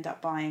potentially end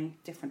up buying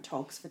different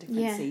togs for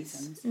different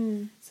seasons.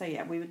 So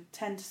we would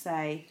tend to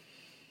say,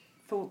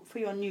 for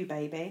your new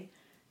baby,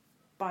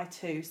 buy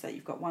two so that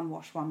you've got one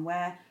wash, one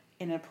wear,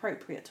 in an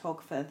appropriate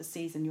tog for the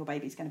season your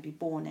baby's going to be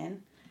born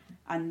in.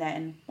 And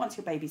then once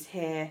your baby's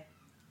here,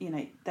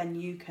 then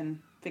you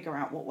can figure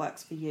out what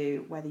works for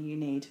you, whether you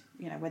need,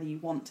 whether you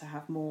want to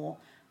have more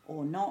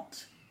or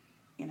not.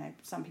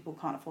 Some people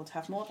can't afford to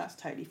have more, that's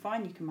totally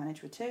fine. You can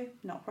manage with two,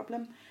 not a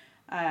problem.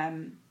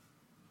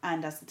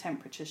 And as the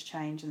temperatures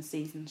change and the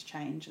seasons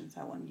change and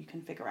so on, you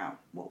can figure out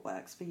what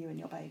works for you and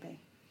your baby.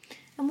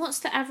 And what's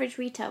the average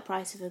retail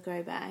price of a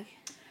grow bag?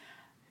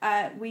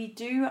 We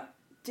do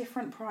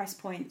different price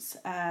points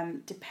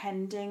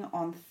depending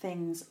on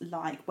things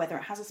like whether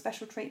it has a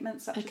special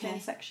treatment such as the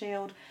Insect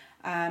Shield.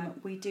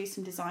 We do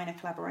some designer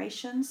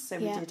collaborations. So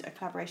we did a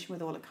collaboration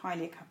with Orla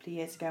Kylie a couple of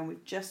years ago, and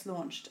we've just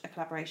launched a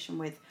collaboration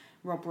with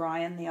Rob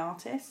Ryan, the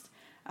artist.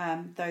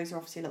 Those are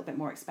obviously a little bit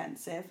more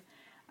expensive.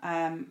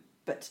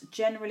 But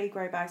generally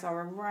grow bags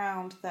are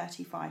around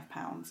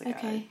 £35 a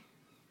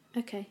go.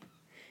 Okay.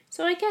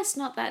 So I guess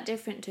not that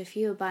different to if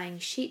you were buying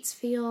sheets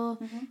for your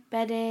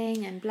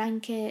bedding and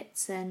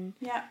blankets and...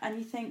 Yeah, and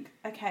you think,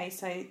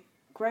 so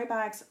grow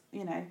bags,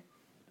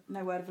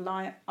 no word of a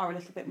lie, are a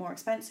little bit more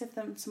expensive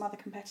than some other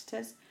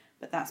competitors,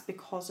 but that's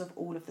because of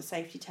all of the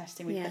safety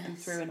testing we put them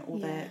through and all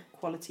the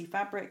quality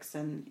fabrics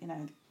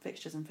and,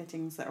 fixtures and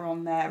fittings that are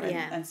on there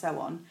and so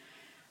on.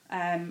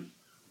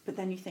 But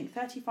then you think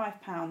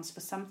 £35 for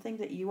something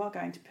that you are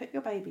going to put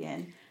your baby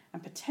in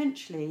and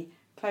potentially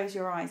close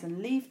your eyes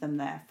and leave them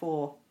there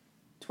for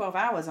 12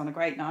 hours on a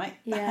great night.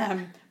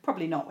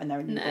 Probably not when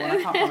they're newborn,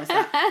 I can't promise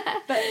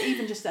that. But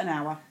even just an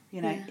hour,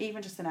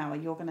 even just an hour,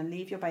 you're going to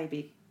leave your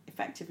baby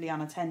effectively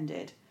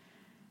unattended.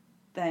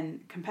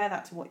 Then compare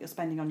that to what you're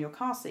spending on your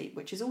car seat,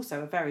 which is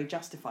also a very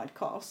justified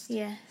cost.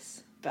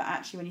 Yes. But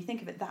actually, when you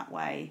think of it that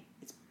way,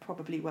 it's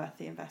probably worth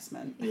the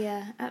investment.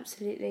 Yeah,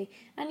 absolutely.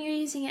 And you're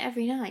using it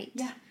every night.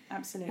 Yeah,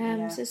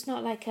 absolutely. So it's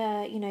not like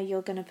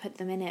you're going to put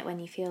them in it when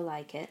you feel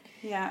like it.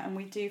 Yeah, and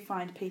we do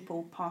find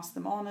people pass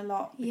them on a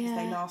lot because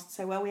they last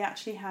so well. We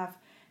actually have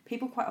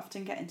people quite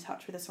often get in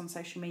touch with us on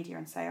social media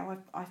and say, "Oh,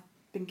 I've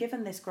been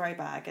given this grow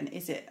bag, and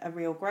is it a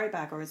real grow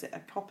bag or is it a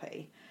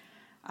copy?"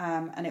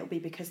 And it'll be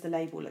because the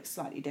label looks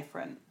slightly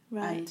different.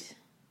 Right. And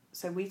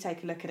so we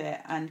take a look at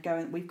it and go,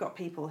 and we've got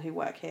people who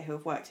work here who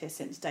have worked here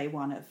since day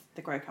one of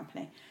the grow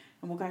company,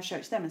 and we'll go and show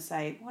it to them and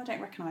say, "Well, I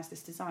don't recognise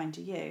this design,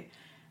 do you?"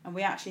 And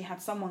we actually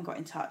had someone got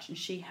in touch, and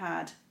she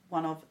had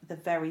one of the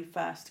very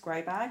first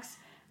grow bags.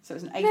 So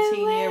it was an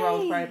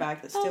 18-year-old grow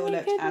bag that still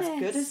looked as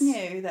good as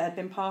new, that had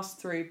been passed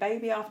through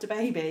baby after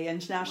baby.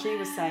 And now she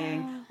was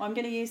saying, "Well, I'm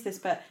going to use this,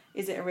 but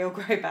is it a real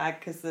grow bag?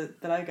 Because the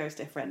logo's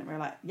different." And we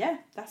were like, "Yeah,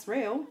 that's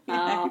real." You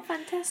know?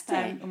 Fantastic.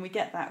 And we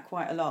get that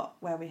quite a lot,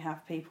 where we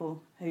have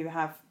people who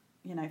have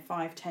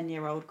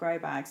 5-10-year-old grow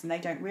bags, and they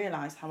don't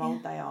realise how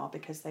old they are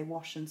because they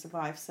wash and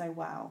survive so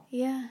well.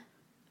 Yeah.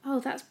 Oh,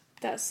 that's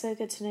so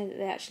good to know that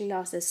they actually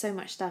last. There's so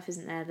much stuff,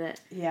 isn't there,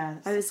 that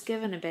I was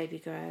given a baby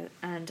grow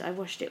and I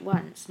washed it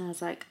once and I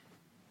was like,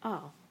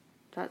 oh,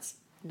 that's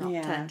not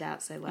turned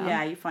out so well.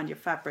 Yeah, you find your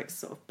fabrics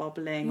sort of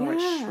bobbling or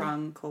it's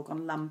shrunk or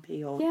gone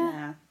lumpy or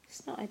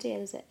It's not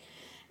ideal, is it?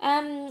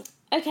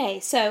 Okay,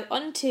 so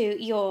on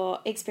to your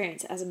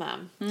experience as a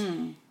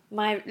mum.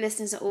 My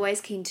listeners are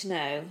always keen to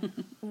know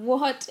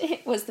what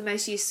was the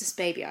most useless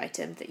baby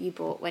item that you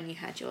bought when you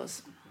had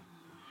yours.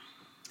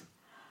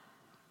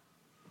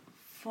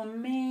 For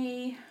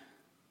me,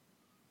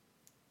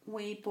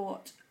 we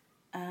bought,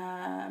 we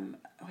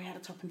had a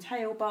top and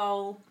tail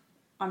bowl.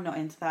 I'm not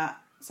into that.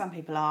 Some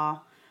people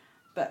are,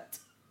 but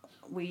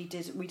we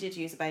did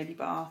use a baby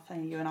bath,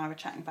 and you and I were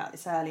chatting about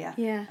this earlier.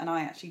 Yeah. And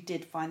I actually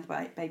did find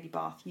the baby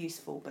bath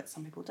useful, but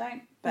some people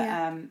don't.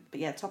 But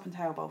yeah, top and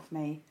tail bowl for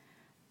me,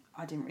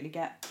 I didn't really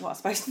get what I was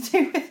supposed to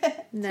do with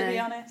it, to be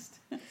honest.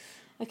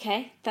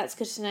 Okay, that's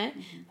good to know.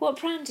 Mm-hmm. What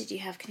brand did you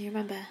have? Can you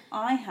remember?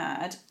 I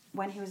had,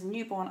 when he was a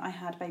newborn, I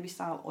had baby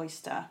style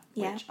Oyster,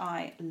 which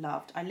I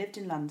loved. I lived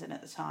in London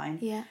at the time.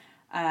 Yeah.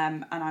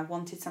 And I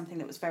wanted something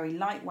that was very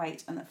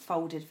lightweight and that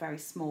folded very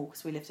small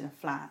because we lived in a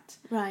flat.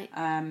 Right.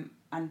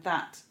 And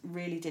that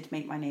really did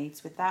meet my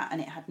needs with that.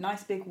 And it had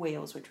nice big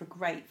wheels, which were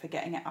great for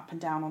getting it up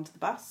and down onto the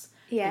bus.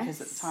 Yes.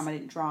 Because at the time I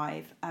didn't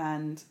drive.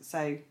 And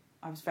so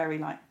I was very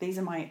like, these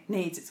are my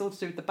needs. It's all to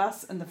do with the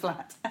bus and the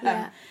flat.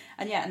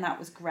 And that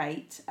was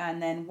great.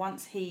 And then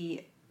once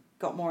he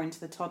got more into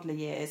the toddler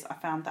years, I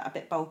found that a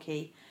bit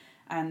bulky.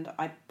 And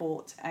I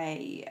bought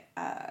a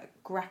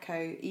Greco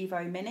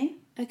Evo Mini.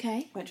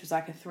 Okay. Which was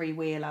like a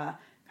 3-wheeler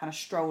kind of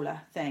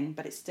stroller thing,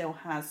 but it still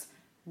has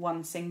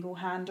one single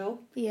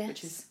handle. Yes.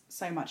 Which is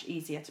so much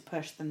easier to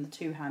push than the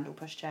 2-handle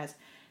pushchairs.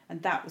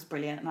 And that was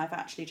brilliant. And I've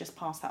actually just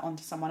passed that on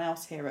to someone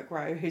else here at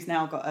Grow who's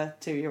now got a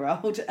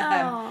 2-year-old.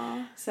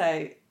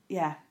 So,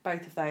 yeah,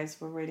 both of those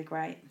were really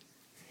great.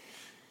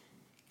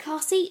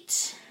 Car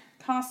seat?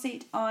 Car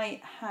seat,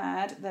 I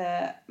had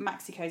the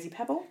Maxi Cozy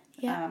Pebble,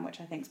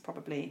 which I think is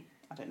probably,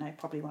 I don't know,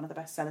 probably one of the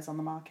best sellers on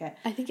the market.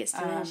 I think it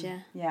still is, yeah.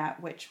 Yeah,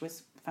 which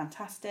was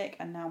fantastic.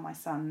 And now my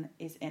son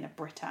is in a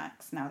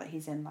Britax, now that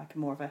he's in like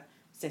more of a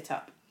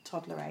sit-up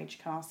toddler age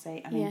car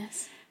seat. I mean,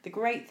 the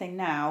great thing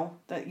now,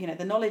 that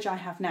the knowledge I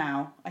have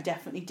now, I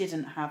definitely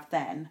didn't have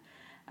then.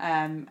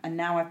 And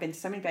now I've been to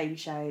so many baby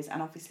shows,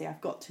 and obviously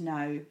I've got to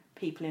know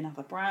people in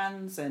other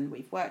brands, and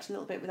we've worked a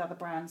little bit with other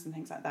brands and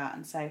things like that.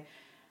 And so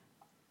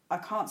I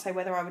can't say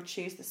whether I would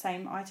choose the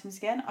same items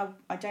again.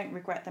 I don't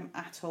regret them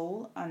at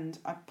all, and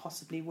I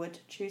possibly would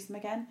choose them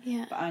again.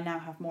 Yeah. But I now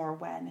have more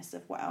awareness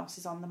of what else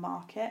is on the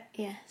market.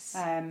 Yes.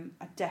 I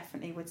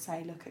definitely would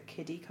say look at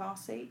kiddie car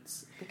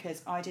seats,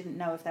 because I didn't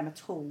know of them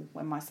at all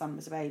when my son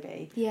was a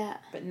baby. Yeah.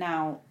 But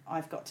now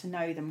I've got to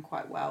know them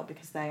quite well,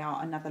 because they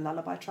are another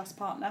Lullaby Trust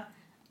partner.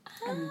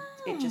 And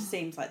it just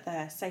seems like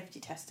their safety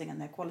testing and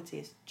their quality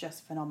is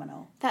just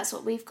phenomenal. That's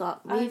what we've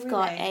got. We've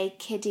got a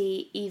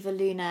kiddie Eva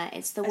Luna.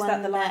 It's the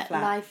one that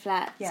lie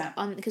flat.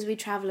 On, because we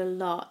travel a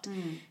lot,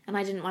 and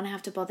I didn't want to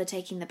have to bother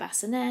taking the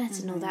bassinet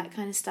and all that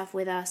kind of stuff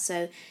with us.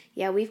 So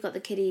yeah, we've got the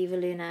kiddie Eva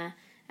Luna.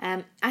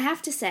 I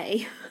have to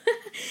say,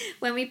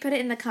 when we put it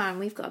in the car, and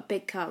we've got a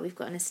big car, we've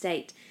got an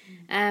estate.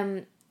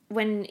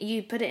 When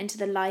you put it into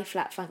the lie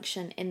flat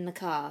function in the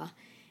car,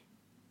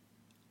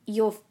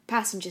 your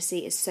passenger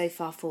seat is so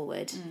far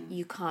forward,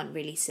 you can't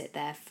really sit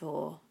there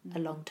for a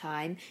long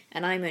time.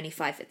 And I'm only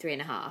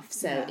 5'3.5",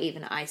 so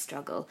even I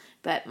struggle.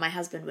 But my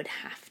husband would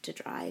have to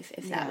drive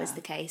if that was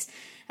the case.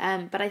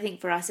 But I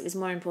think for us, it was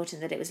more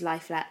important that it was lie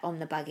flat on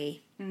the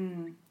buggy.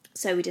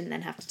 So we didn't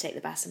then have to take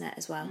the bassinet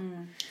as well.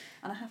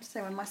 And I have to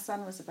say, when my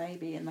son was a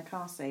baby in the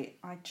car seat,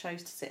 I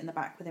chose to sit in the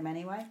back with him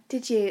anyway.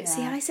 Did you? Yeah.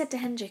 See, I said to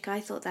Hendrik,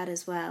 I thought that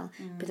as well.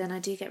 But then I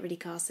do get really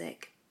car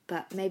sick.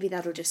 but maybe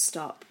that'll just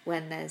stop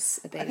when there's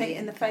a baby. I think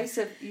in the face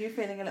of you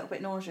feeling a little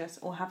bit nauseous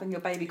or having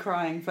your baby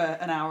crying for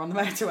an hour on the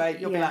motorway,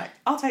 you'll be like,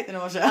 I'll take the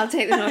nausea. I'll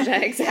take the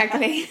nausea,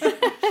 exactly.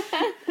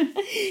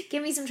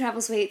 Give me some travel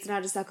sweets and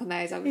I'll just suck on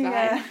those, I'll be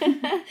fine.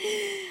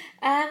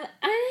 And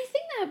I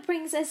think that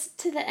brings us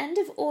to the end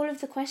of all of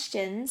the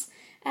questions.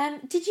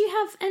 Did you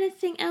have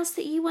anything else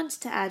that you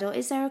wanted to add, or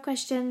is there a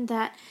question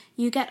that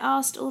you get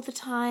asked all the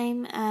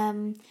time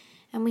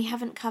and we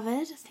haven't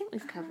covered? I think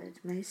we've covered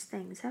most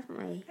things, haven't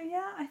we?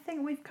 Yeah, I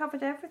think we've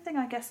covered everything.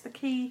 I guess the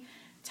key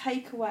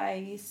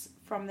takeaways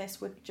from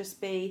this would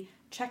just be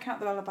check out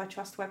the Lullaby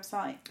Trust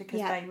website, because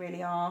they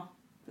really are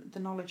the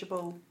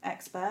knowledgeable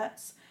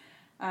experts.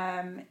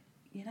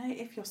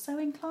 If you're so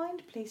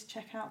inclined, please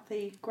check out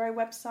the Grow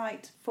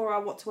website for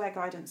our what to wear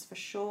guidance for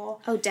sure.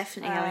 Oh,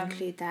 definitely, I'll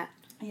include that.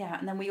 Yeah,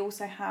 and then we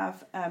also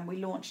have, we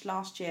launched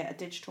last year a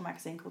digital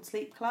magazine called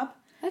Sleep Club.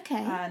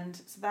 Okay. And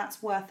so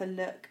that's worth a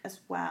look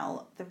as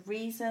well. The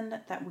reason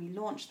that we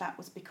launched that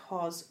was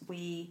because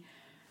we,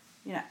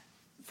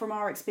 from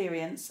our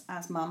experience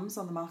as mums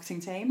on the marketing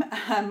team,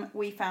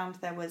 we found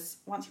there was,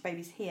 once your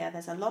baby's here,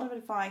 there's a lot of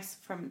advice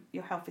from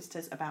your health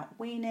visitors about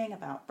weaning,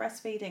 about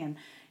breastfeeding, and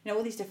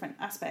all these different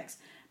aspects.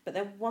 But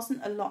there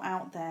wasn't a lot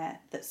out there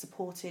that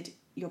supported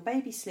your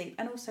baby's sleep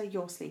and also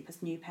your sleep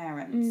as new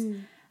parents.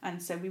 And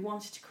so we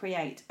wanted to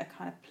create a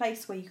kind of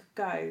place where you could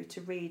go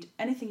to read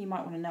anything you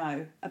might want to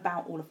know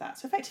about all of that.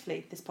 So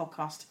effectively, this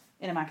podcast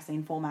in a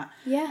magazine format.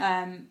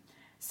 Yeah.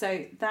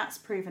 So that's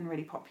proven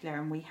really popular,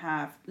 and we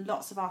have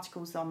lots of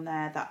articles on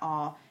there that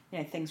are,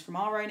 things from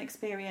our own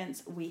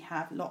experience. We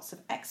have lots of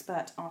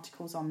expert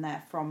articles on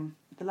there from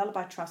the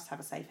Lullaby Trust, have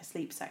a safer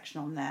sleep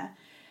section on there.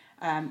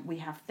 We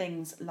have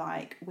things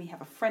like, we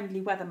have a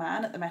friendly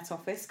weatherman at the Met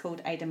Office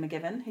called Aidan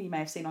McGivern, who you may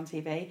have seen on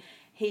TV.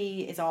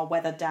 He is our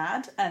weather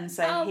dad, and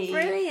so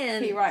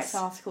he writes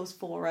articles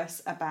for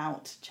us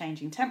about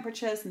changing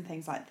temperatures and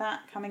things like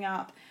that coming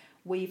up.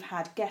 We've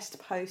had guest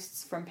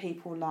posts from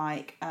people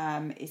like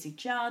Izzy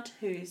Judd,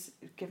 who's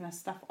given us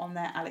stuff on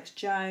there, Alex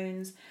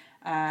Jones,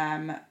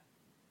 Annabelle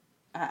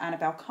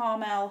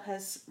Carmel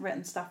has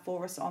written stuff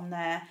for us on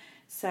there.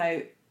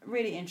 So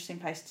really interesting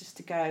place just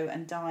to go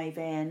and dive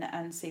in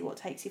and see what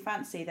takes your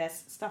fancy.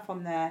 There's stuff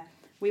on there.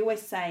 We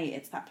always say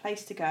it's that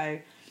place to go.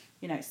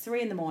 It's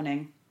 3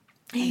 a.m.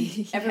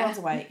 Everyone's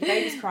awake, your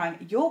baby's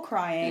crying, you're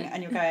crying,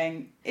 and you're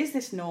going, is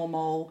this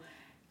normal?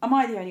 Am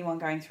I the only one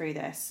going through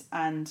this?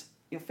 And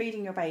you're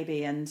feeding your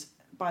baby and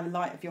by the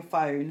light of your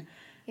phone.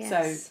 Yes.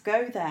 So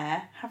go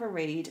there, have a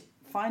read,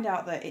 find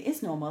out that it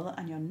is normal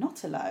and you're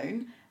not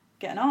alone,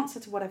 get an answer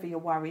to whatever your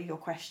worry, your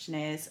question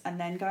is, and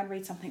then go and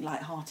read something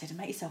light-hearted and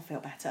make yourself feel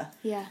better.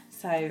 Yeah.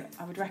 So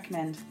I would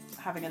recommend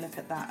having a look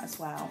at that as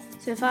well.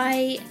 So if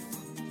I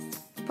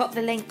pop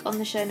the link on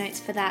the show notes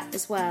for that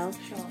as well,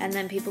 sure. And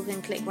then people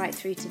can click right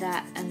through to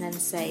that and then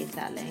save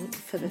that link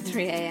for the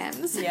 3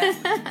 a.m.s.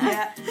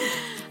 Yeah.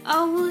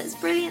 Oh, well, it's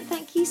brilliant.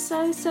 Thank you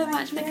so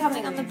much for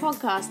coming on the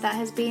podcast. That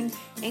has been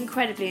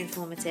incredibly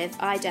informative.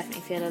 I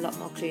definitely feel a lot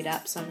more clued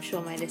up, so I'm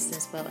sure my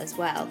listeners will as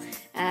well.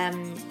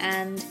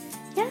 And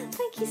yeah,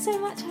 thank you so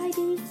much,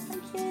 Heidi.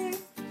 Thank you.